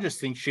 I just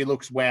think she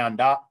looks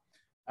wound up.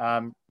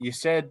 You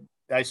said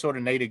they sort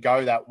of need to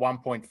go that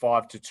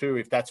 1.5 to 2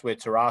 if that's where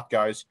Turath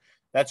goes.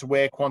 That's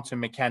where Quantum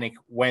Mechanic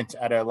went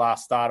at her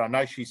last start. I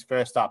know she's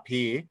first up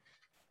here,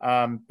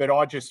 but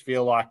I just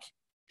feel like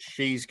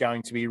she's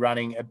going to be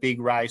running a big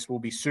race, will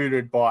be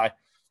suited by,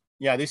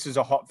 this is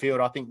a hot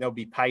field. I think there'll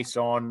be pace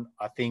on.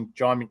 I think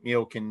John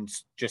McNeil can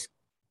just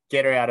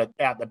get her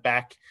out the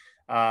back.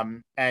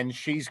 And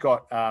she's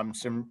got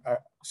some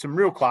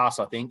real class,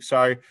 I think.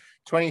 So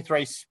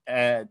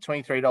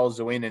 $23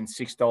 a win and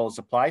 $6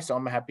 a place.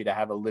 I'm happy to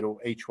have a little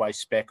each way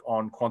spec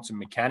on Quantum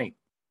Mechanic.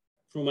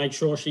 We'll make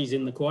sure she's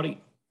in the quaddie.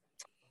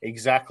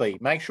 Exactly.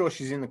 Make sure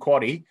she's in the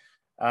quaddie.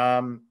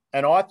 And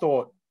I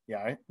thought,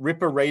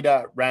 Ripper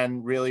Rita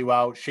ran really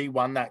well. She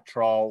won that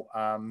trial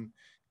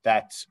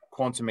that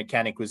Quantum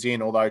Mechanic was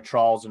in, although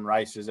trials and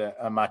races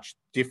are much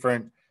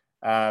different.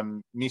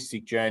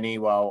 Mystic Journey,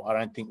 well, I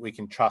don't think we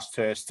can trust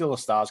her. Still a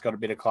Star's got a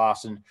bit of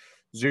class, and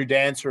Zoo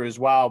Dancer as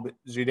well, but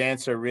Zoo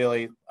Dancer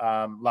really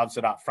loves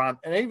it up front.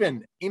 And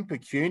even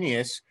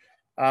Impecunious,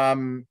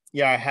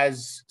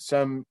 has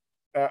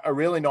a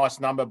really nice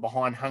number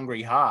behind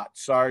Hungry Heart.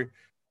 So,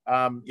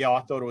 I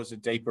thought it was a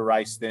deeper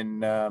race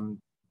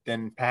than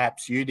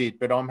perhaps you did,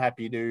 but I'm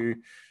happy to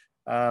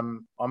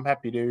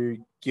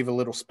give a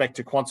little spec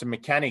to Quantum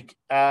Mechanic.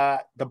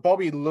 The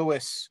Bobby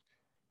Lewis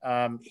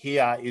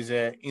here is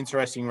an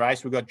interesting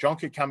race. We've got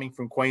Jonker coming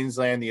from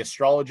Queensland. The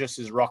Astrologist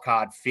is rock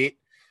hard fit.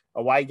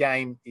 Away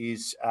game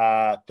is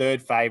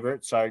third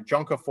favourite. So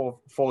Jonker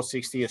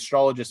 460,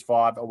 Astrologist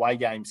 5, away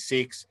game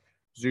 6,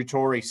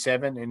 Zutori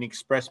 7, and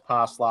Express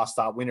Pass last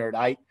start winner at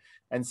 8,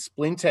 and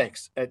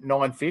Splintex at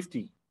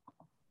 950.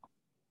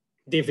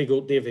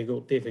 Difficult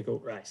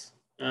race.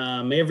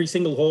 Every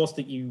single horse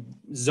that you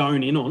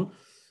zone in on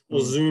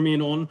or zoom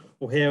in on,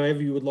 or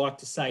however you would like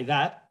to say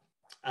that,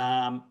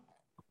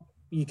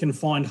 you can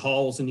find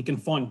holes, and you can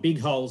find big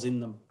holes in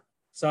them.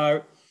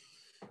 So,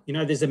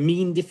 there's a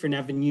million different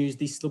avenues.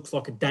 This looks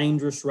like a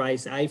dangerous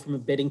race, A, from a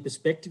betting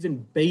perspective,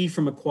 and B,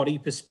 from a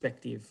quaddie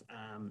perspective.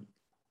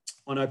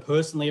 I know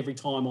personally, every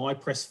time I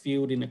press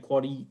field in a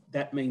quaddie,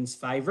 that means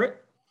favourite.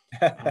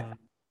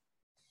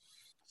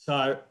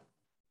 So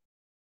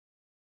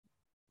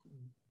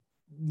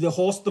the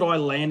horse that I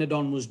landed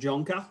on was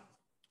Jonker.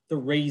 The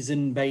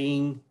reason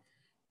being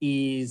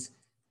is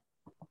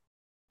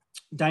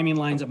Damien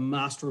Lane's a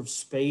master of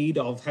speed.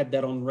 I've had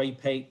that on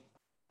repeat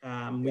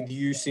with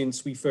you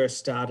since we first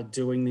started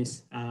doing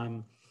this.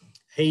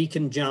 He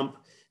can jump,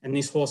 and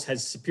this horse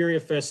has superior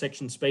first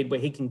section speed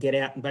where he can get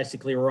out and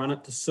basically run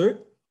it to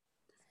suit.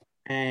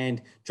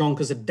 And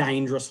Jonker's a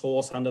dangerous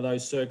horse under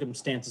those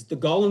circumstances. The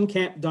Golden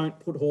Camp don't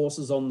put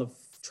horses on the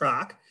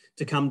track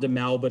to come to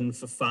Melbourne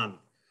for fun,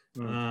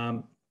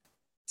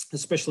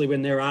 especially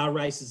when there are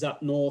races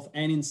up north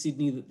and in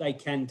Sydney that they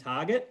can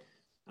target.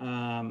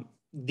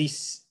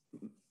 This,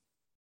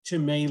 to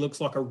me,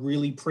 looks like a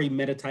really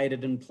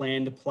premeditated and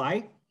planned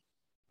play.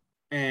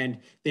 And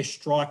their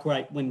strike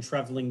rate when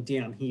travelling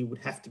down here would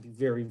have to be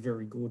very,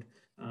 very good.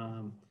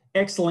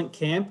 Excellent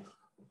camp,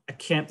 a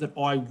camp that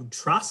I would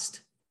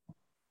trust,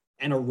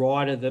 and a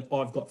rider that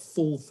I've got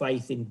full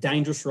faith in.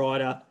 Dangerous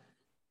rider,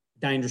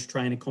 dangerous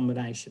trainer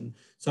combination.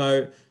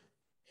 So,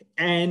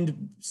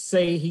 and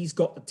see, he's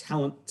got the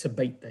talent to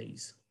beat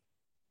these.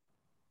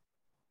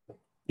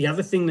 The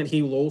other thing that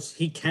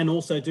he can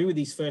also do with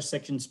his first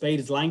section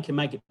speed is Lane can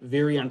make it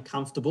very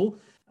uncomfortable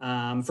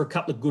for a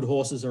couple of good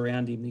horses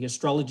around him. The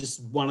Astrologist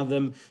is one of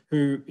them,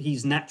 who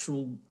his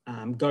natural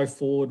go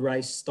forward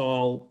race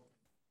style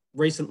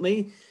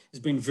recently has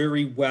been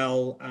very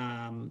well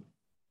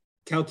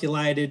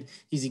calculated.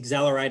 He's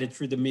accelerated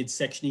through the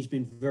midsection. He's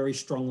been very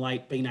strong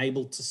late, been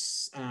able to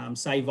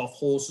save off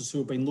horses who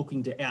have been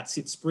looking to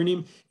out-sit sprint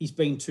him. He's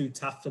been too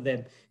tough for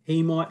them.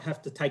 He might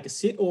have to take a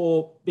sit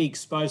or be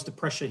exposed to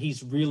pressure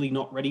he's really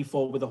not ready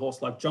for with a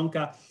horse like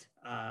Jonker.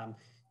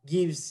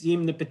 Gives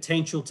him the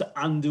potential to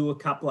undo a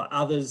couple of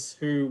others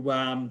who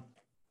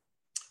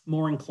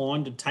more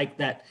inclined to take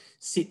that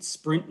sit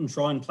sprint and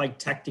try and play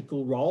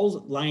tactical roles,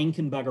 Lane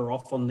can bugger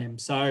off on them.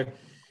 So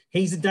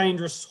he's a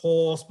dangerous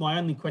horse. My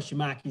only question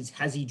mark is,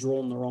 has he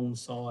drawn the wrong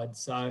side?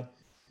 So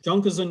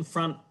Jonker's in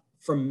front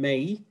from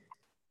me.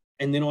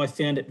 And then I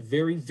found it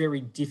very,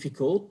 very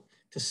difficult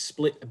to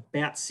split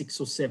about 6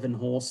 or 7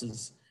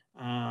 horses.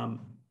 I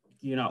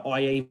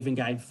even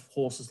gave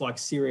horses like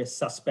Serious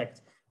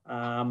Suspect.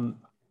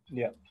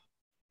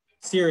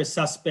 Serious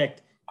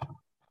Suspect,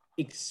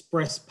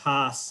 Express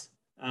Pass,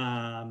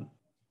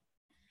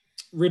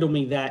 Riddle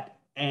Me That,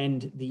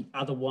 and the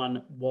other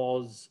one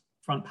was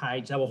Front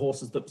Page. They were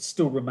horses that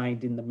still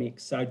remained in the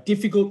mix. So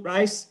difficult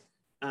race,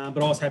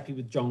 but I was happy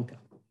with Jonker.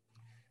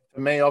 For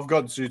me, I've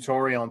got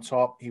Zutori on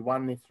top. He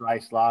won this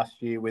race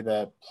last year with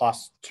a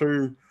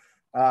 +2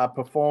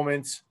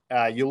 performance.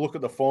 You look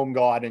at the form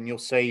guide and you'll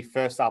see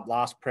first up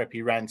last prep,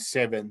 he ran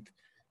 7th.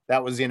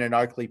 That was in an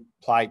Oakley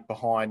plate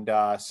behind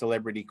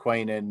Celebrity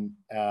Queen and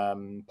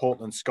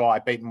Portland Sky,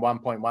 beaten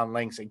 1.1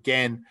 lengths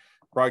again,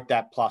 broke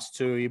that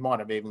 +2. He might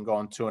have even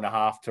gone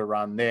 2.5 to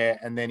run there.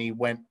 And then he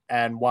went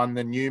and won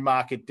the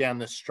Newmarket down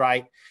the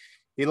straight.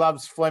 He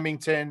loves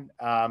Flemington.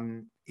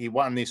 He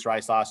won this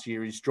race last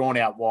year. He's drawn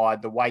out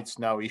wide. The weight's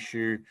no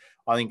issue.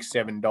 I think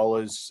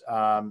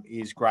 $7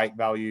 is great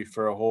value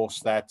for a horse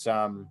that,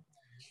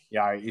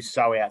 is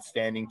so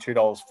outstanding.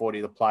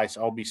 $2.40 the place.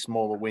 I'll be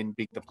smaller win,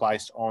 big the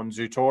place on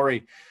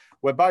Zutori.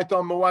 We're both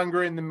on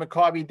Mo'unga in the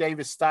Makybe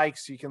Diva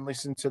Stakes. You can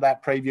listen to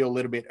that preview a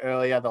little bit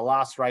earlier. The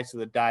last race of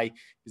the day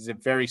is a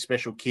very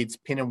special kids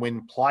pin and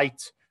win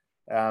plate.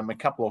 A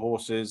couple of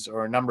horses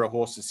or a number of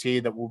horses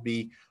here that will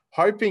be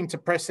hoping to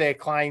press their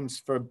claims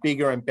for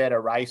bigger and better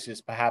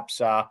races,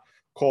 perhaps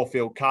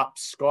Caulfield Cup.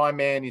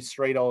 Skyman is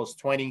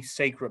 $3.20.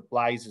 Secret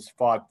Blaze is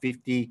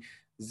 $5.50.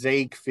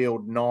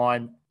 Ziegfeld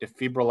 $9.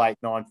 Defibrillate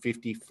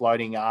 $9.50.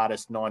 Floating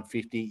Artist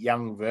 $9.50.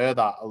 Young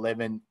Werther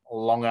 $11.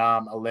 Long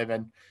Arm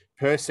 $11.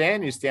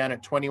 Persan is down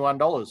at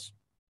 $21.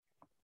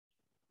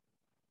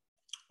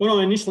 When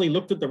I initially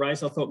looked at the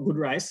race, I thought good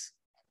race.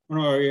 When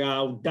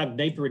I dug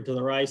deeper into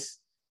the race,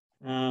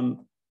 I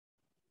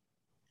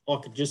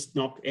could just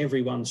knock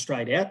everyone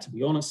straight out, to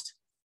be honest.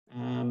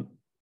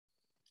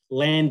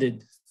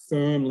 Landed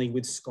firmly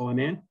with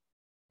Skyman.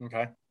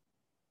 Okay.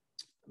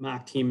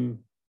 Marked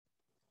him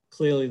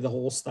clearly the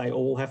horse they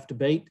all have to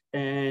beat,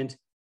 and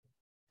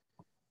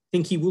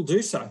think he will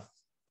do so.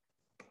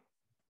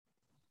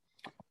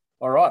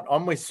 All right,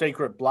 I'm with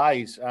Secret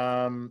Blaze.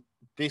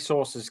 This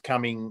horse is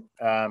coming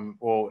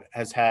or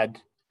has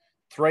had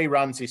 3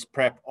 runs this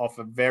prep off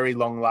a very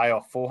long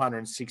layoff,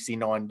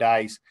 469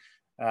 days.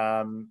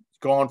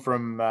 Gone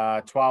from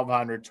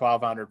 1,200,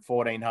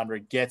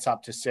 1,400, gets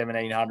up to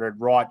 1,700,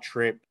 right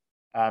trip.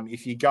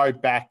 If you go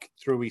back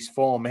through his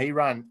form, he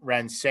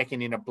ran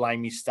second in a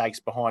Blame You Stakes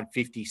behind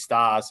 50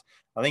 Stars.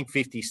 I think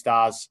 50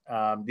 Stars,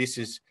 this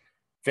is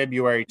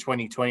February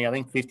 2020. I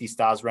think 50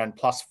 Stars ran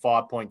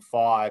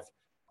 +5.5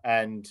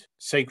 and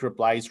Secret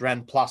Blaze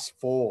ran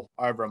 +4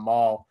 over a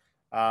mile.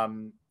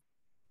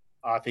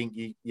 I think,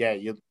 you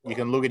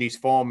can look at his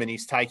form and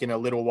he's taken a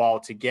little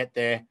while to get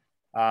there.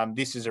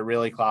 This is a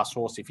really class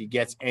horse. If he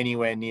gets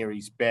anywhere near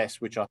his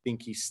best, which I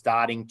think he's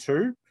starting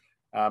to,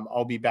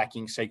 I'll be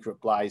backing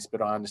Secret Blaze,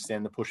 but I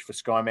understand the push for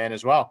Skyman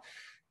as well.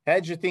 How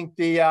do you think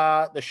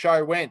the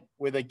show went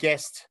with a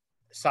guest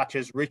such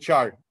as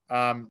Richo,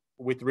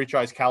 with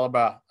Richo's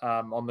caliber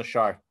on the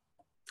show?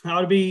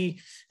 It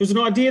was an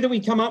idea that we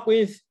come up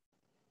with.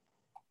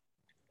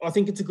 I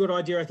think it's a good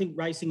idea. I think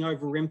racing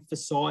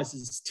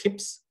overemphasizes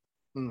tips.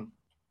 When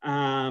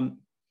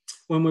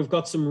we've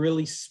got some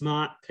really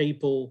smart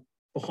people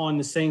behind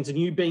the scenes, and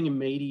you being a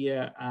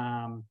media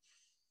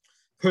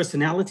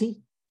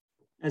personality,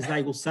 as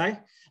they will say,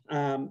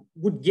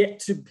 would get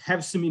to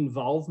have some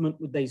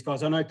involvement with these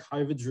guys. I know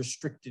COVID's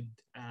restricted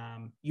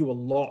you a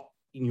lot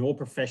in your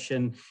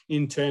profession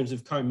in terms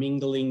of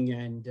commingling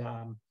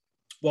and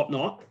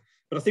whatnot,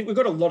 but I think we've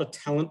got a lot of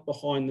talent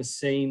behind the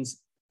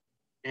scenes,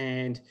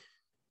 and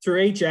through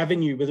each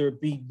avenue, whether it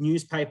be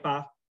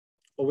newspaper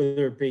or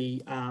whether it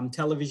be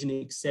television,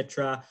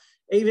 etc.,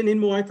 even in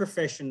my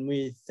profession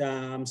with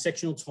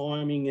sectional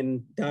timing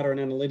and data and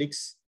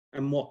analytics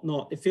and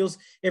whatnot,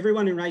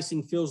 everyone in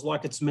racing feels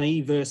like it's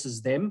me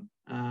versus them.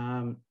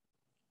 And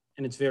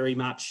it's very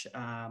much,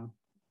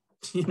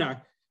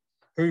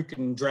 who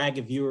can drag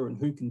a viewer and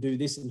who can do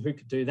this and who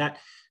can do that.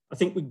 I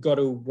think we've got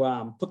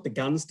to put the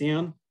guns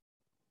down,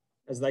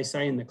 as they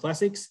say in the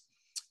classics,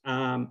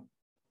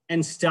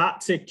 and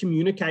start to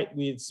communicate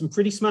with some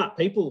pretty smart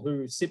people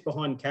who sit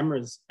behind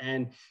cameras,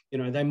 and,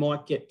 they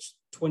might get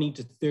 20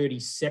 to 30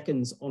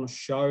 seconds on a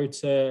show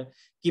to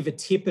give a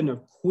tip and a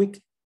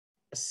quick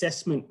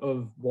assessment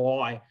of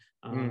why.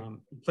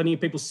 Plenty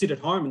of people sit at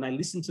home and they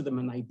listen to them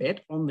and they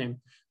bet on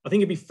them. I think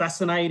it'd be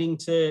fascinating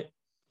to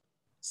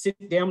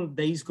sit down with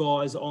these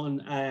guys on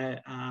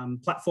a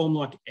platform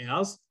like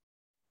ours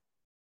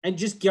and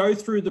just go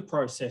through the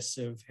process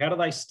of how do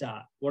they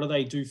start? What do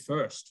they do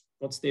first?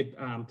 What's their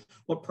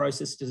what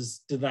process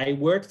do they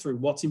work through?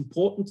 What's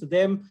important to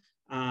them?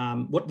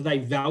 What do they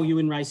value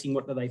in racing?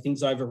 What do they think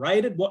is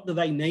overrated? What do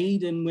they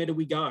need, and where do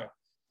we go?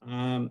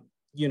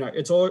 You know,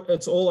 it's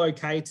all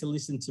okay to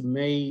listen to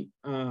me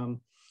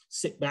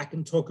sit back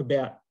and talk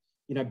about,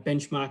 you know,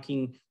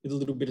 benchmarking with a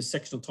little bit of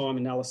sectional time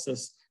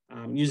analysis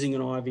using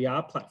an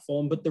IVR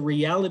platform. But the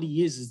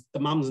reality is the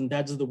mums and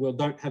dads of the world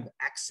don't have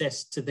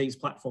access to these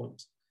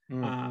platforms.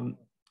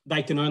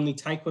 They can only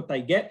take what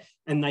they get,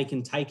 and they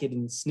can take it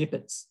in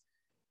snippets.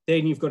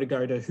 Then you've got to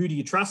go to who do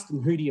you trust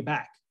and who do you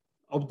back?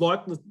 I would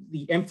like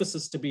the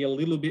emphasis to be a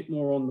little bit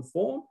more on the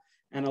form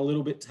and a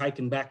little bit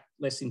taken back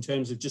less in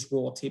terms of just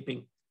raw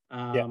tipping.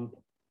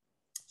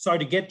 So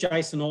to get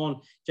Jason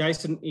on,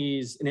 Jason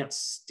is an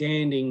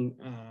outstanding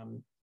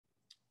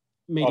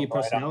media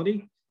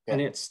personality, an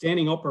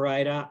outstanding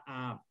operator,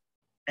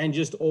 and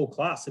just all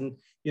class. And,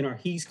 you know,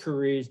 his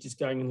career is just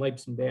going in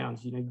leaps and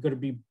bounds. You know, you've got to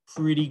be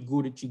pretty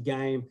good at your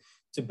game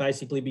to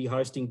basically be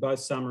hosting both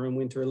summer and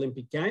winter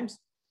Olympic Games.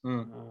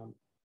 You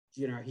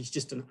know, he's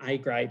just an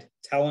A-grade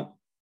talent.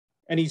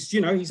 And he's,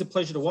 you know, he's a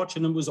pleasure to watch,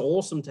 and it was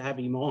awesome to have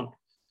him on.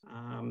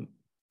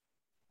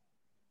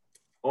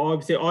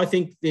 I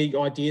think the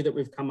idea that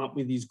we've come up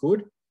with is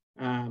good,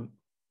 and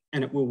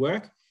it will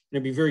work. And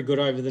it'll be very good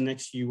over the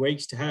next few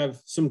weeks to have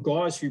some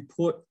guys who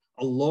put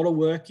a lot of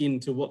work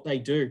into what they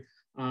do,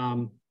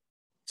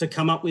 to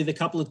come up with a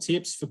couple of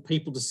tips for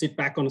people to sit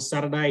back on a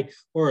Saturday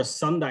or a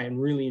Sunday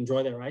and really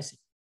enjoy their racing.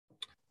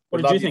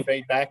 What did you think?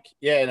 Feedback?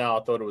 Yeah, no,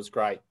 I thought it was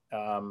great.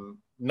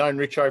 Known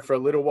Richo for a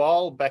little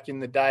while. Back in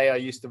the day, I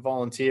used to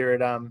volunteer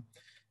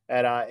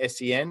at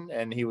SEN,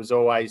 and he was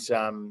always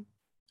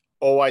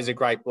a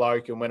great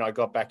bloke. And when I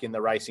got back in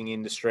the racing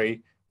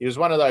industry, he was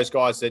one of those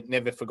guys that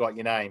never forgot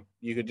your name.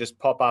 You could just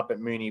pop up at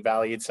Moonee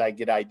Valley and say,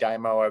 "G'day,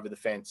 Damo," over the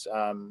fence.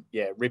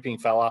 Ripping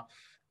fella.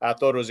 I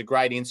thought it was a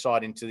great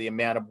insight into the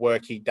amount of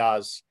work he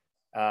does.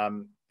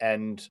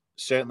 And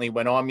certainly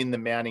when I'm in the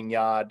mounting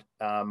yard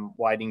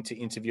waiting to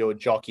interview a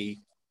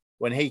jockey,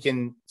 when he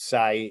can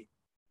say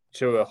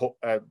to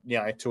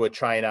a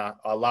trainer,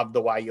 "I love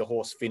the way your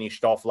horse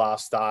finished off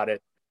last start at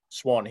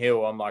Swan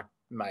Hill," I'm like,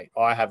 mate,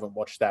 I haven't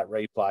watched that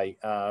replay.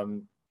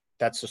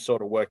 That's the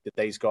sort of work that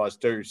these guys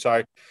do.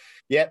 So,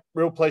 yeah,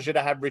 real pleasure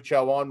to have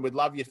Richo on. We'd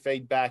love your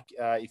feedback.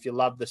 If you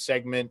love the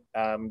segment,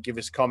 give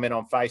us a comment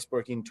on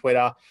Facebook and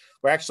Twitter.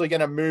 We're actually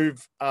going to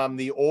move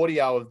the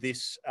audio of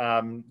this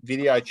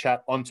video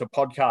chat onto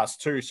podcast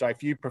too. So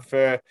if you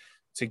prefer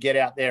to get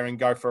out there and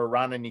go for a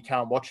run and you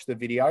can't watch the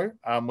video,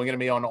 we're going to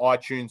be on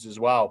iTunes as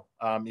well.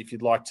 If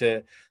you'd like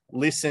to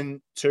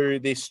listen to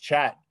this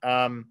chat,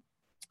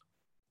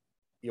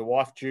 your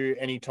wife due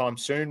anytime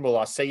soon? Will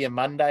I see you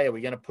Monday? Are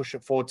we going to push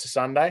it forward to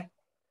Sunday?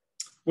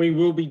 We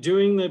will be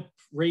doing the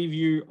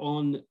review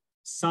on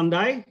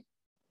Sunday,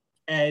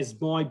 as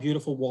my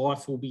beautiful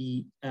wife will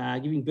be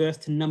giving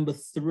birth to number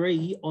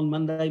 3 on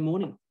Monday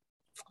morning.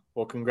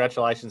 Well,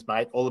 congratulations,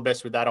 mate. All the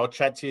best with that. I'll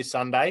chat to you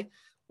Sunday.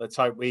 Let's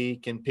hope we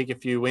can pick a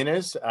few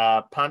winners.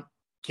 Punt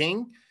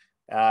King,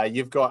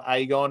 you've got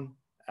Aegon.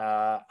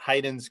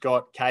 Hayden's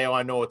got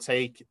KI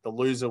Nautique. The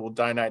loser will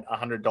donate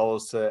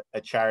 $100 to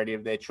a charity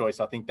of their choice.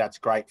 I think that's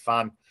great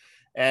fun.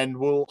 And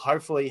we'll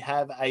hopefully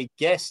have a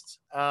guest,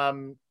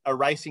 a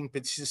racing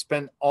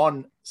participant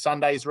on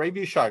Sunday's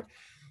review show.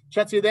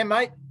 Chat to you then,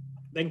 mate.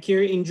 Thank you.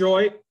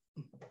 Enjoy.